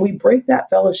 And when we break that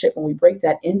fellowship, when we break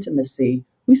that intimacy,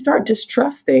 we start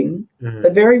distrusting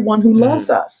the very one who loves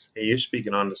us. Yeah, you're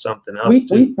speaking on to something else.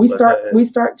 We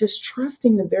start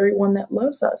distrusting the very one that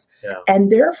loves us. Yeah.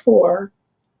 And therefore,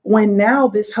 when now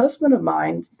this husband of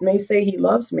mine may say he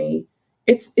loves me,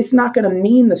 it's not going to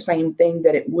mean the same thing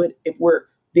that it would if we're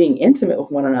being intimate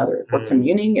with one another, if we're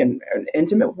communing and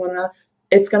intimate with one another.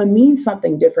 It's going to mean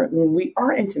something different when we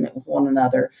are intimate with one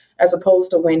another, as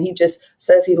opposed to when he just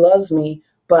says he loves me,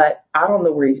 but I don't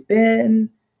know where he's been.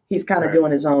 He's kind of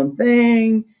doing his own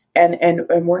thing, and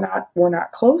we're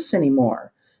not close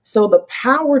anymore. So the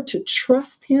power to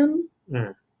trust him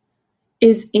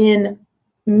is in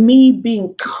me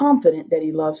being confident that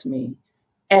he loves me.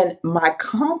 And my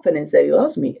confidence that he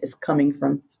loves me is coming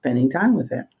from spending time with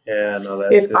him. Yeah, no,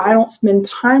 that's if I don't spend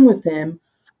time with him,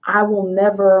 I will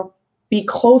never be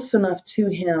close enough to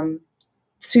him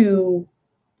to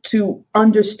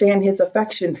understand his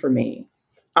affection for me.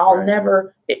 I'll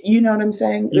never, you know what I'm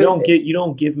saying? You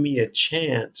don't give me a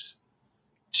chance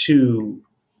to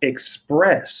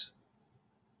express,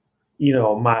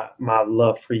 my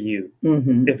love for you.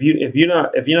 Mm-hmm. If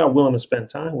you're not willing to spend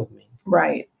time with me,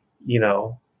 right?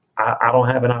 I don't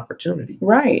have an opportunity,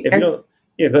 right? Go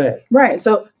ahead. Right.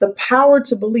 So the power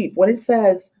to believe, when it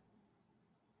says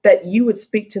that you would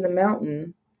speak to the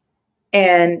mountain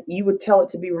and you would tell it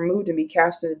to be removed and be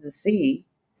cast into the sea,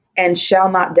 and shall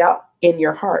not doubt in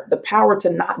your heart. The power to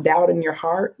not doubt in your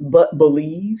heart, but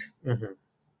believe,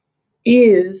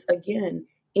 is, again,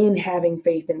 in having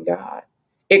faith in God.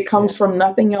 It comes from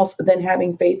nothing else than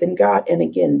having faith in God. And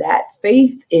again, that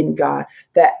faith in God,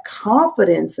 that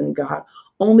confidence in God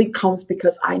only comes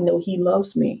because I know He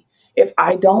loves me. If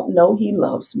I don't know He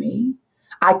loves me,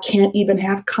 I can't even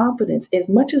have confidence. As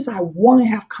much as I want to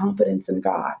have confidence in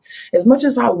God, as much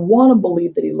as I want to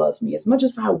believe that He loves me, as much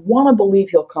as I want to believe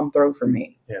He'll come through for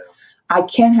me, I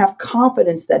can't have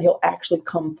confidence that He'll actually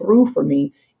come through for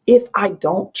me if I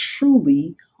don't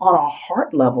truly, on a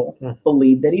heart level,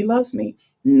 believe that He loves me.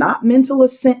 Not mental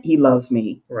assent, He loves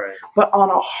me, but on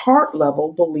a heart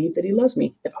level, believe that He loves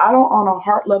me. If I don't, on a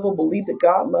heart level, believe that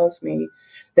God loves me,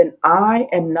 then I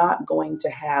am not going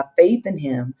to have faith in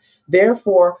Him.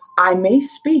 Therefore, I may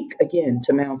speak again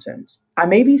to mountains. I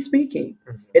may be speaking.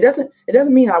 It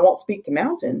doesn't mean I won't speak to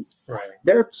mountains. Right.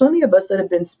 There are plenty of us that have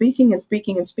been speaking and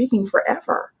speaking and speaking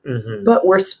forever. But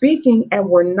we're speaking and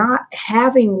we're not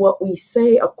having what we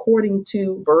say according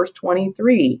to verse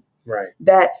 23. Right.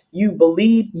 That you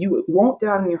believe, you won't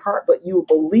doubt in your heart, but you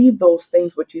believe those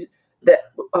things which you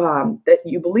that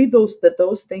you believe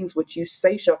those things which you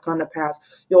say shall come to pass.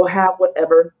 You'll have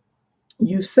whatever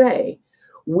you say.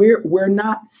 We're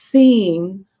not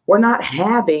seeing, we're not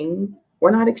having,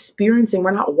 we're not experiencing,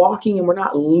 we're not walking, and we're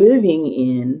not living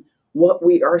in what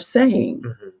we are saying.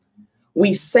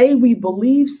 We say we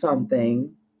believe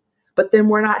something, but then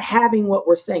we're not having what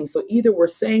we're saying. So either we're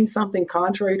saying something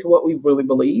contrary to what we really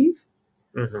believe,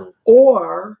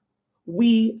 or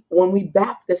when we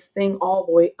back this thing all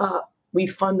the way up, we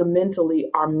fundamentally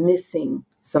are missing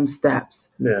some steps.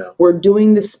 Yeah. We're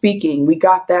doing the speaking. We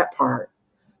got that part.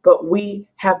 But we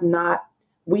have not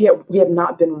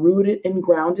been rooted and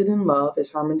grounded in love,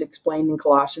 as Herman explained in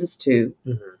Colossians 2.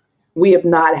 We have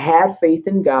not had faith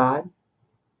in God.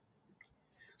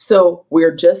 So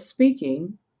we're just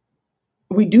speaking.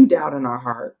 We do doubt in our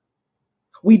heart.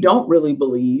 We don't really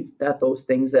believe that those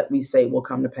things that we say will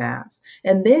come to pass.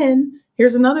 And then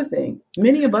here's another thing.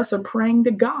 Many of us are praying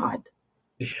to God.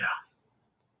 Yeah.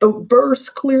 The verse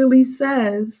clearly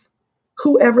says,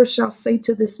 whoever shall say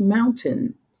to this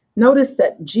mountain. Notice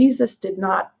that Jesus did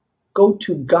not go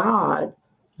to God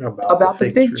about the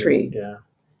fig tree. Yeah.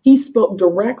 He spoke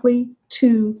directly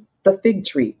to the fig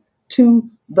tree, to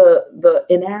the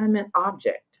inanimate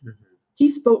object. He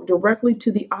spoke directly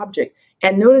to the object.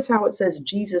 And notice how it says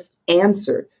Jesus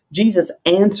answered. Jesus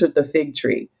answered the fig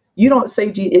tree. You don't say,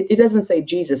 it doesn't say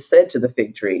Jesus said to the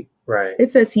fig tree. Right.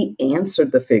 It says He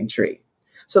answered the fig tree.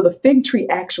 So the fig tree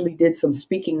actually did some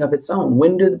speaking of its own.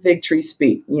 When did the fig tree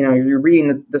speak? You know, you're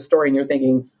reading the story and you're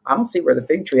thinking, I don't see where the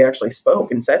fig tree actually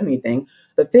spoke and said anything.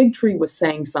 The fig tree was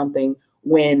saying something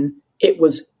when it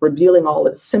was revealing all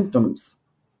its symptoms,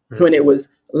 when it was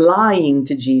lying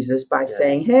to Jesus by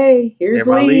saying, hey, here's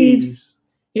leaves.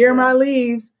 Here are my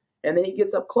leaves. And then he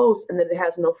gets up close and then it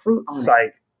has no fruit on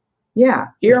it. Yeah,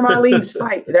 here are my leaves,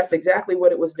 psych. That's exactly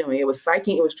what it was doing. It was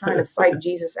psyching. It was trying to psych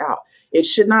Jesus out. It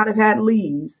should not have had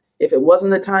leaves. If it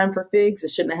wasn't the time for figs,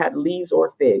 it shouldn't have had leaves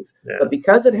or figs. Yeah. But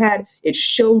because it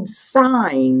showed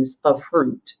signs of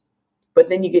fruit. But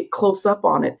then you get close up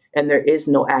on it and there is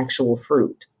no actual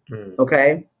fruit.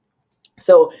 Okay?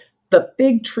 So the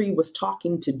fig tree was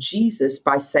talking to Jesus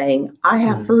by saying, I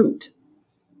have fruit.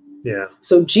 Yeah.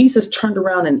 So Jesus turned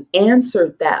around and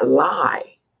answered that lie.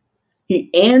 He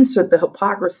answered the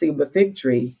hypocrisy of the fig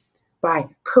tree by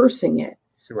cursing it.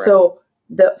 Right.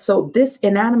 So this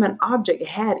inanimate object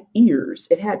had ears.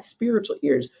 It had spiritual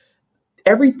ears.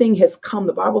 Everything has come.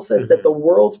 The Bible says that the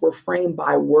worlds were framed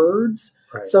by words.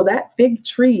 Right. So that fig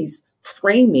tree's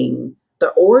framing, the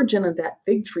origin of that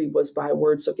fig tree was by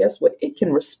words. So guess what? It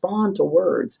can respond to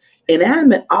words.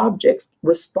 Inanimate objects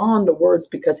respond to words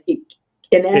because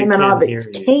inanimate objects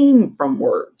came from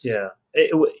words. Yeah.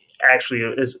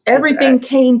 Everything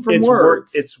came from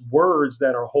words. It's words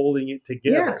that are holding it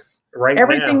together. Yes.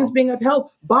 Everything is being upheld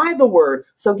by the word.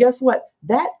 So guess what?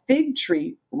 That fig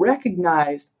tree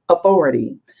recognized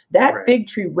authority. That fig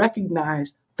tree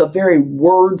recognized the very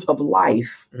words of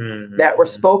life that were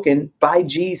spoken by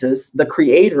Jesus, the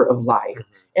creator of life.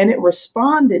 And it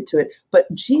responded to it.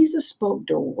 But Jesus spoke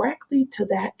directly to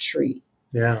that tree.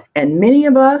 Yeah. And many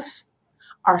of us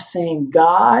are saying,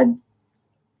 God,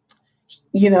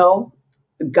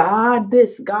 God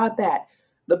this, God that.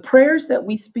 The prayers that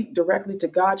we speak directly to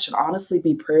God should honestly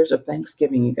be prayers of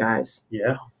thanksgiving, you guys.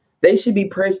 Yeah. They should be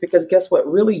prayers because guess what?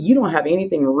 Really, you don't have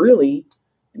anything really,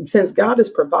 since God has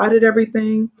provided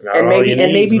everything and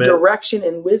maybe direction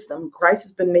and wisdom. Christ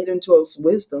has been made into us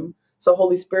wisdom. So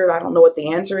Holy Spirit, I don't know what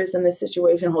the answer is in this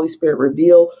situation. Holy Spirit,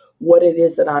 reveal what it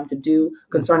is that I'm to do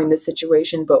concerning this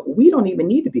situation. But we don't even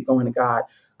need to be going to God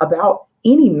about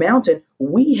any mountain.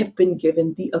 We have been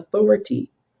given the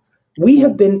authority. We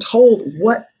have been told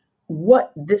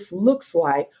what this looks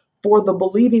like for the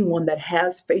believing one that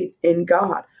has faith in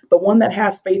God. The one that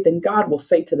has faith in God will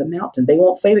say to the mountain. They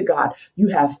won't say to God, you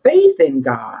have faith in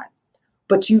God,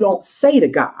 but you don't say to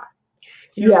God.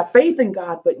 You have faith in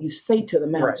God, but you say to the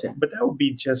mountain. Right. But that would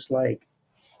be just like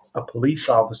a police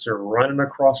officer running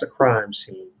across a crime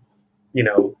scene. You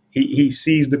know, he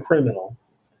sees the criminal,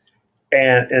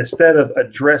 and instead of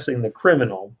addressing the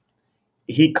criminal,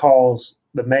 he calls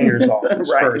the mayor's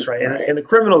office first, right? And the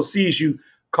criminal sees you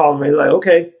call him, and he's like,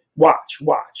 okay, watch,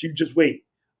 you just wait.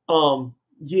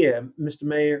 Yeah, Mr.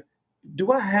 Mayor,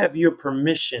 do I have your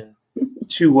permission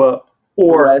to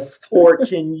arrest? Or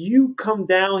can you come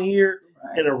down here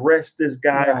and arrest this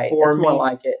guy for me? More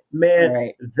like it.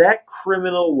 Man, that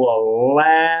criminal will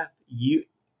laugh.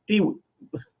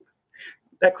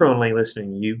 That criminal ain't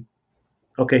listening to you.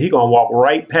 Okay, he gonna walk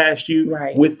right past you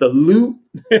with the loot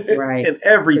and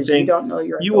everything. You don't know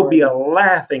your authority. You will be a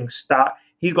laughing stock.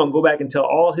 He's gonna go back and tell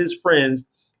all his friends,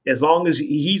 as long as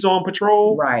he's on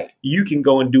patrol, you can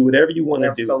go and do whatever you want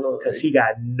to do, because he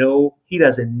doesn't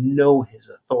know his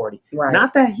authority.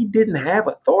 Not that he didn't have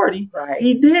authority.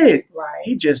 He did.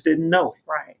 He just didn't know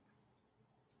it.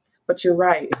 But you're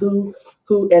right. Who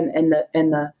and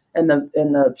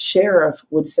the sheriff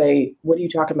would say, what are you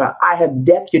talking about? I have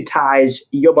deputized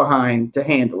your behind to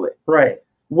handle it.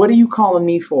 What are you calling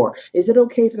me for? Is it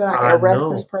okay that I arrest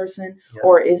this person? Yeah.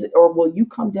 Or will you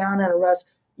come down and arrest?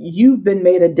 You've been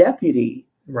made a deputy.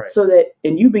 So that,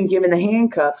 and you've been given the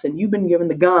handcuffs and you've been given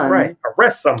the gun.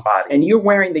 Arrest somebody. And you're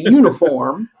wearing the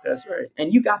uniform. That's right.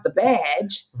 And you got the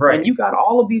badge. And you got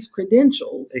all of these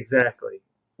credentials. Exactly.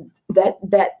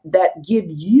 That give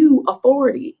you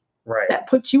authority. That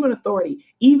puts you in authority.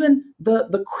 Even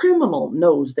the criminal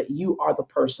knows that you are the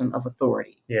person of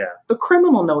authority. Yeah. The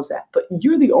criminal knows that, but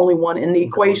you're the only one in the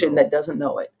equation that doesn't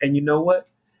know it. And you know what?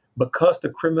 Because the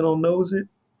criminal knows it,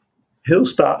 he'll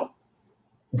stop.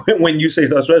 When you say,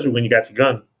 especially when you got your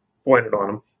gun pointed on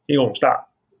him, he won't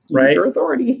stop. Right? Your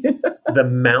authority. The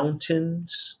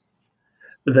mountains,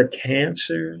 the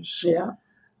cancers,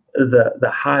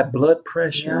 the high blood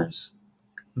pressures,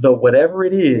 the whatever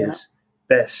it is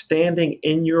that's standing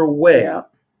in your way,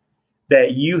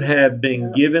 that you have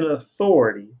been given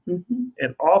authority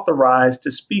and authorized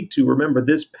to speak to. Remember,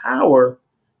 this power,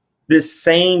 this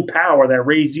same power that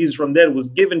raised Jesus from the dead was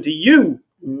given to you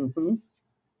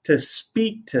to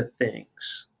speak to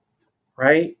things,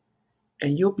 right?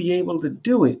 and you'll be able to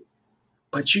do it.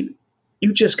 But you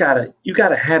just gotta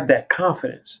have that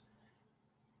confidence.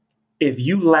 If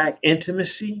you lack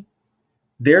intimacy,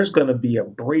 there's going to be a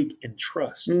break in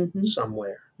trust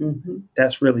somewhere.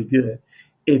 That's really good.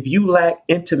 If you lack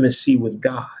intimacy with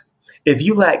God, if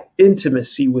you lack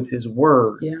intimacy with his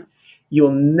word,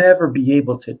 you'll never be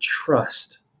able to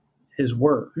trust his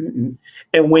word.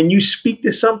 And when you speak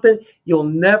to something, you'll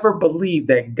never believe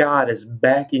that God is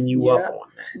backing you up on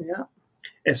that.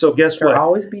 And so guess what?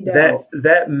 Always be doubt.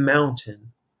 That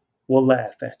mountain will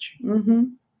laugh at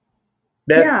you.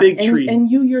 That fig tree.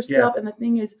 And you yourself, and the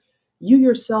thing is, you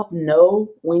yourself know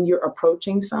when you're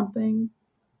approaching something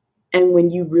and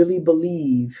when you really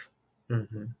believe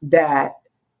that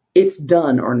it's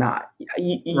done or not.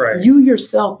 You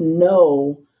yourself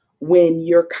know when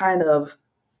you're kind of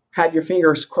have your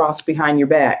fingers crossed behind your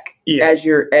back as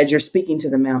you're speaking to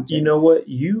the mountain. You know what?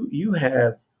 You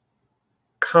have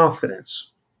confidence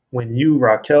when you,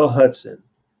 Racquel Hudson,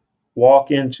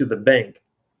 walk into the bank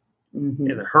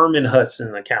in a Herman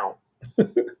Hudson account.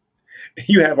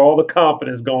 You have all the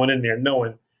confidence going in there,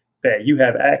 knowing that you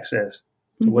have access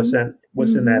to what's in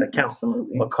that account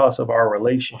because of our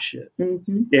relationship.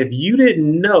 If you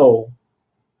didn't know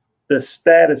the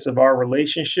status of our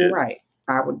relationship,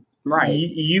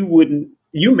 you wouldn't.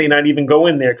 You may not even go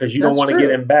in there because you don't want to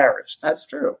get embarrassed. That's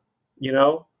true. You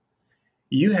know,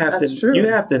 you have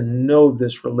to know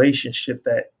this relationship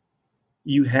that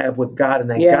you have with God and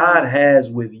that God has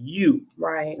with you.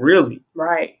 Right. Really.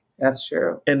 Right. That's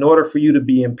true. In order for you to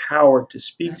be empowered to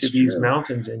speak to these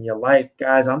mountains in your life,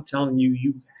 guys, I'm telling you,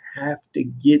 you have to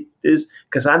get this,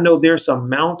 because I know there's some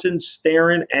mountains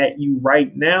staring at you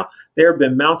right now. There have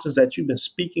been mountains that you've been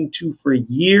speaking to for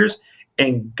years,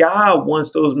 and God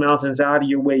wants those mountains out of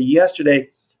your way yesterday.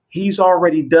 He's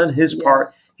already done his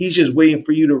part. He's just waiting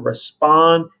for you to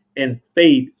respond in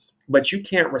faith. But you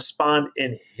can't respond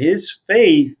in his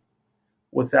faith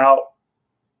without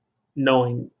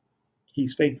knowing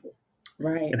he's faithful.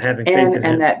 Right. And having faith in him.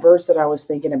 And that verse that I was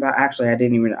thinking about, actually, I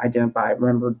didn't even identify. I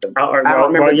remember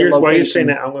while you're saying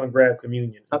that, I'm going to grab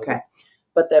communion. Okay.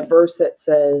 But that verse that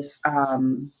says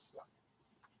that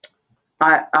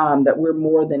we're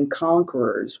more than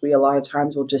conquerors, we a lot of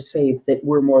times will just say that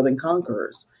we're more than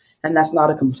conquerors. And that's not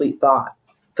a complete thought.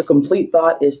 The complete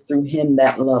thought is through him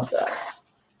that loves us.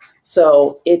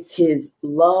 So it's his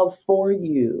love for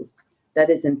you that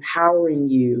is empowering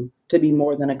you to be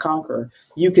more than a conqueror.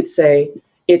 You could say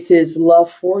it's his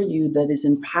love for you that is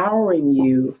empowering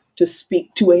you to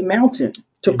speak to a mountain,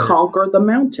 to conquer the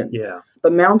mountain. Yeah. The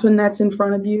mountain that's in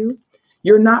front of you.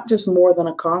 You're not just more than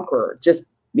a conqueror just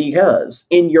because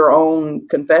in your own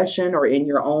confession or in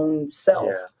your own self.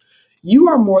 Yeah. You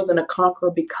are more than a conqueror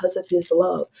because of his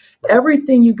love. Right.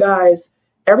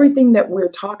 Everything that we're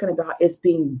talking about is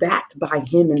being backed by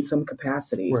him in some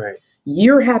capacity. Right.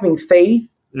 You're having faith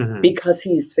because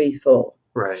he is faithful.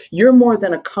 Right. You're more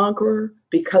than a conqueror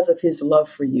because of his love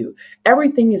for you.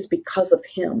 Everything is because of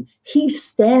him. He's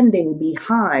standing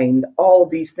behind all of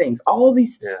these things,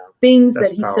 things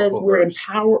that he says we're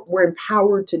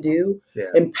empowered to do,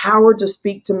 empowered to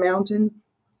speak to mountains,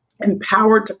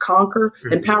 empowered to conquer,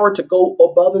 empowered to go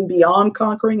above and beyond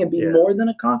conquering and be more than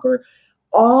a conqueror.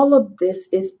 All of this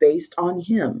is based on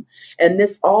him. And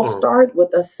this all started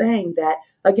with us saying that,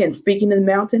 again, speaking to the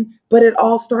mountain, but it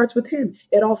all starts with him.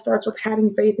 It all starts with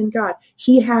having faith in God.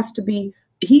 He has to be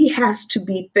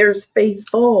there's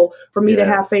faithful for me to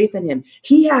have faith in him.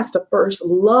 He has to first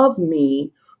love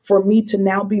me for me to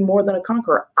now be more than a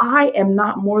conqueror. I am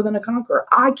not more than a conqueror.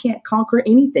 I can't conquer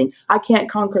anything. I can't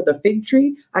conquer the fig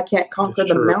tree. I can't conquer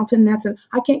the mountain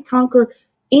I can't conquer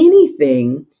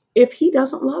anything if he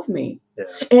doesn't love me. Yeah.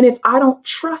 And if I don't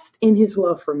trust in his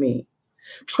love for me.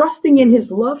 Trusting in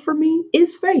his love for me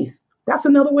is faith. That's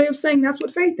another way of saying that's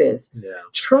what faith is. Yeah.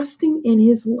 Trusting in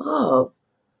his love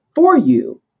for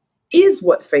you is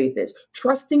what faith is.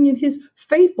 Trusting in his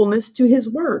faithfulness to his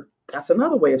word. That's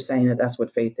another way of saying that that's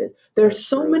what faith is. There's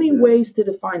so many ways to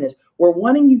define this. We're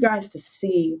wanting you guys to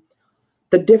see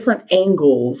the different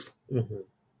angles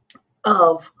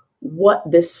of what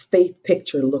this faith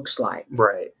picture looks like.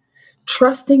 Right.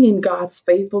 Trusting in God's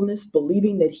faithfulness,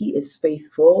 believing that he is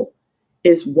faithful,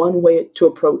 is one way to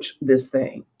approach this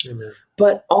thing. Amen.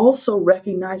 But also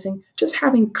recognizing, just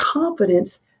having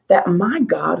confidence that my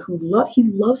God, he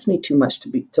loves me too much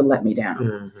to let me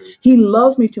down. He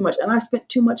loves me too much. And I spent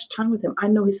too much time with him. I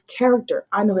know his character.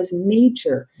 I know his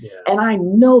nature. Yeah. And I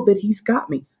know that he's got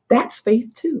me. That's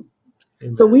faith too.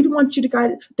 Amen. So we want you to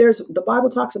guide. The Bible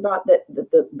talks about that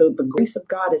the grace of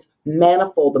God is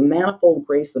manifold, the manifold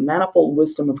grace, the manifold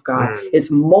wisdom of God. It's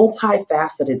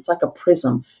multifaceted. It's like a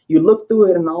prism. You look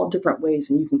through it in all different ways,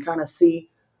 and you can kind of see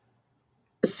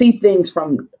things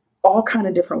from all kind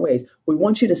of different ways. We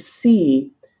want you to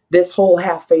see this whole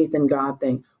have faith in God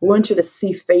thing. We want you to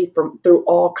see faith through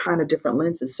all kind of different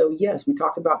lenses. So yes, we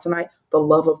talked about tonight the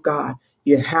love of God.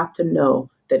 You have to know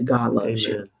that God loves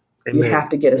you. Amen. You have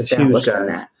to get established in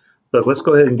that. Look, let's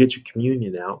go ahead and get your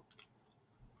communion out.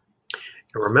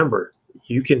 And remember,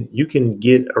 you can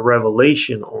get a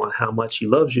revelation on how much he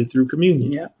loves you through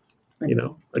communion. Yeah.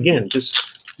 Again,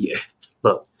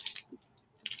 look,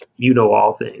 you know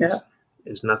all things. Yeah.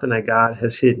 There's nothing that God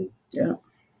has hidden. Yeah.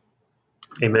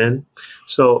 Amen.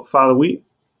 So, Father, we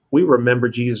remember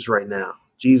Jesus right now.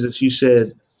 Jesus, you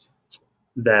said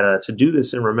that to do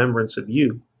this in remembrance of you.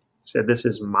 You said, this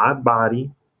is my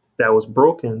body that was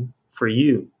broken for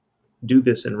you. Do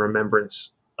this in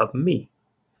remembrance of me,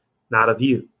 not of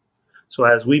you. So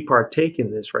as we partake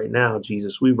in this right now,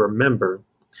 Jesus, we remember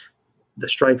the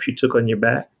stripes you took on your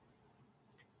back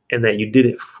and that you did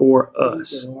it for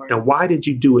us. And why did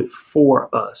you do it for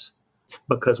us?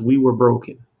 Because we were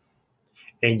broken.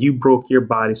 And you broke your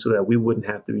body so that we wouldn't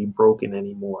have to be broken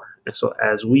anymore. And so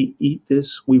as we eat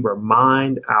this, we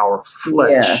remind our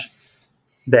flesh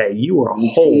that you are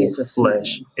whole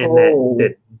flesh and that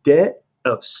the debt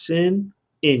of sin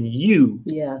in you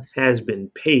has been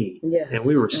paid. Yes. And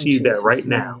we receive that right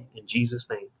now in Jesus'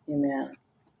 name. Amen.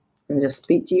 And just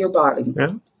speak to your body.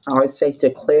 Yeah. I always say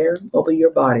declare over your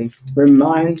body.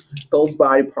 Remind those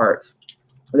body parts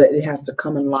that it has to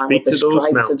come in line with the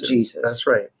stripes of Jesus. That's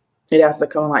right. It has to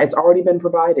come in line. It's already been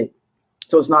provided.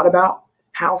 So it's not about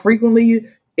how frequently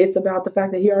it's about the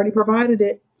fact that he already provided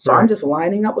it. So I'm just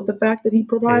lining up with the fact that he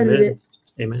provided it.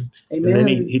 Amen. And then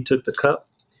he took the cup.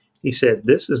 He said,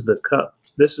 this is the cup.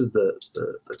 This is the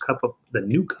cup of the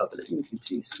new covenant. Thank you,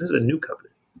 Jesus. This is a new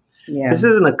covenant. Yeah. This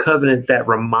isn't a covenant that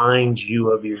reminds you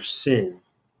of your sin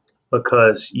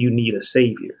because you need a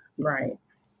savior. Right.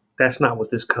 That's not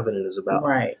what this covenant is about.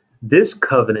 Right. This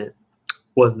covenant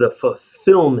was the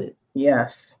fulfillment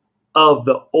of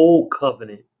the old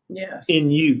covenant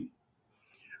in you.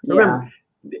 Remember,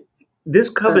 this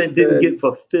covenant didn't get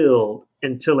fulfilled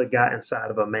until it got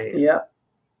inside of a man. Yeah.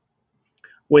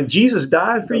 When Jesus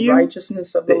died for you,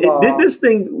 righteousness of the law. This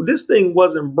thing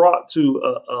wasn't brought to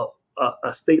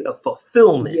a state of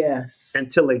fulfillment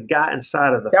until it got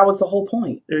inside of the. That was the whole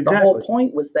point. Exactly. The whole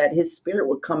point was that his spirit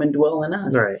would come and dwell in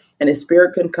us. Right. And his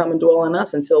spirit couldn't come and dwell in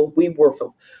us until we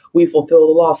fulfilled the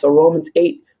law. So Romans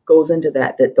 8 goes into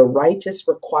that the righteous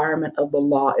requirement of the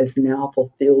law is now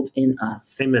fulfilled in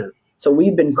us. Amen. So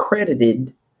we've been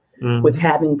credited with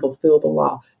having fulfilled the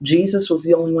law. Jesus was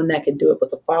the only one that could do it,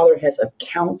 but the Father has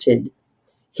accounted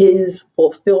his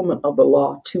fulfillment of the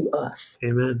law to us.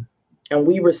 Amen. And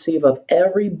we receive of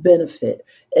every benefit,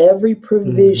 every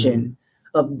provision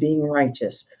of being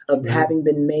righteous, of having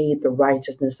been made the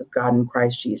righteousness of God in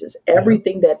Christ Jesus.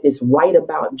 Everything that is right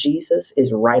about Jesus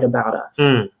is right about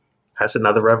us. That's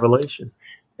another revelation.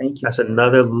 Thank you. That's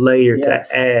another layer to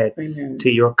add to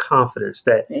your confidence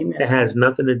that it has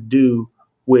nothing to do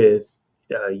with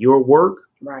your work.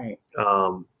 Right.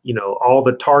 All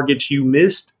the targets you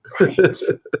missed. Right.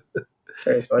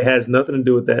 Seriously. It has nothing to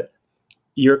do with that.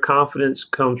 Your confidence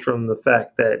comes from the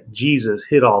fact that Jesus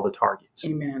hit all the targets.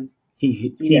 Amen.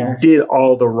 He did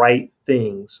all the right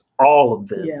things, all of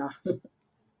them. Yeah.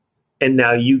 And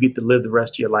now you get to live the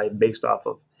rest of your life based off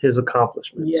of his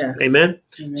accomplishments. Yes. Amen?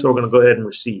 So we're going to go ahead and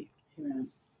receive.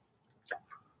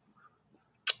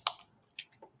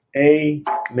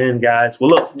 Amen, guys.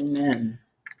 Well, look,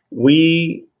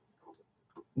 we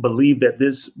believe that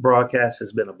this broadcast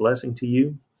has been a blessing to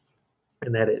you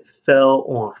and that it fell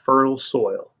on fertile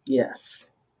soil.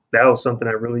 Yes. That was something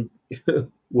that really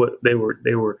what they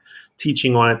were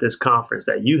teaching on at this conference,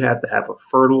 that you have to have a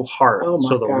fertile heart.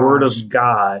 So the word of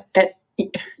God.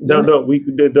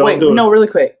 Really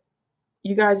quick.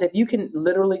 You guys, if you can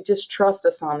literally just trust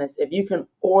us on this, if you can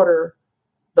order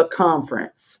the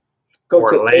conference, go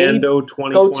to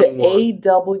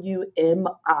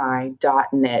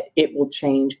awmi.net. It will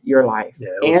change your life.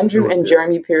 Andrew and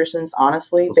Jeremy Pearson's,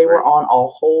 honestly, they were on a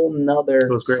whole nother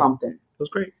something. It was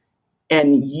great.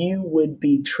 And you would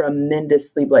be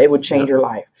tremendously blessed. It would change your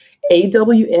life.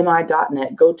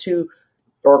 awmi.net. Go to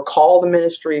or call the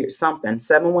ministry or something,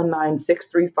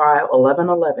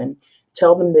 719-635-1111.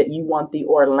 Tell them that you want the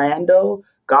Orlando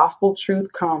Gospel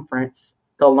Truth Conference,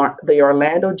 the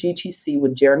Orlando GTC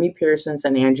with Jeremy Pearsons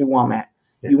and Andrew Womack.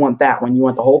 You want that one. You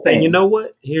want the whole thing. And you know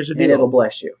what? Here's the deal. And it'll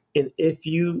bless you. And if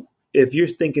you if you're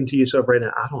thinking to yourself right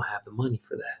now, I don't have the money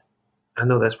for that. I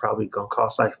know that's probably going to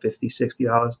cost like $50,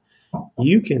 $60.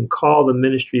 You can call the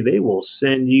ministry. They will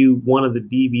send you one of the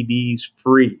DVDs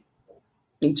free.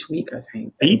 Each week, I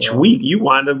think. Each week you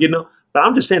wind up getting, but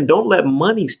I'm just saying, don't let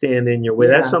money stand in your way.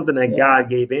 That's something that God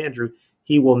gave Andrew.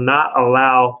 He will not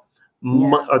allow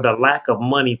or the lack of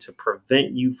money to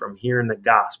prevent you from hearing the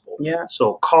gospel. Yeah.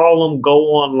 So call them, go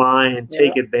online and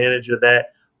take advantage of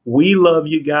that. We love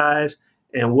you guys,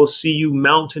 and we'll see you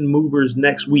mountain movers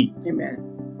next week. Amen.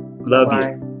 Love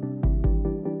Bye. you.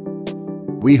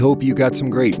 We hope you got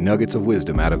some great nuggets of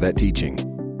wisdom out of that teaching.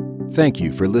 Thank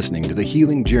you for listening to the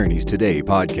Healing Journeys Today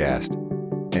podcast.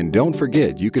 And don't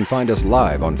forget, you can find us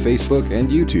live on Facebook and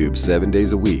YouTube 7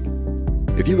 days a week.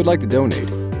 If you would like to donate,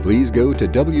 please go to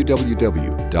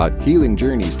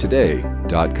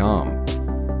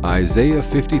www.healingjourneystoday.com. Isaiah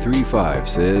 53:5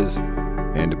 says,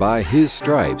 "And by his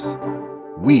stripes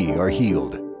we are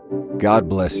healed." God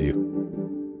bless you.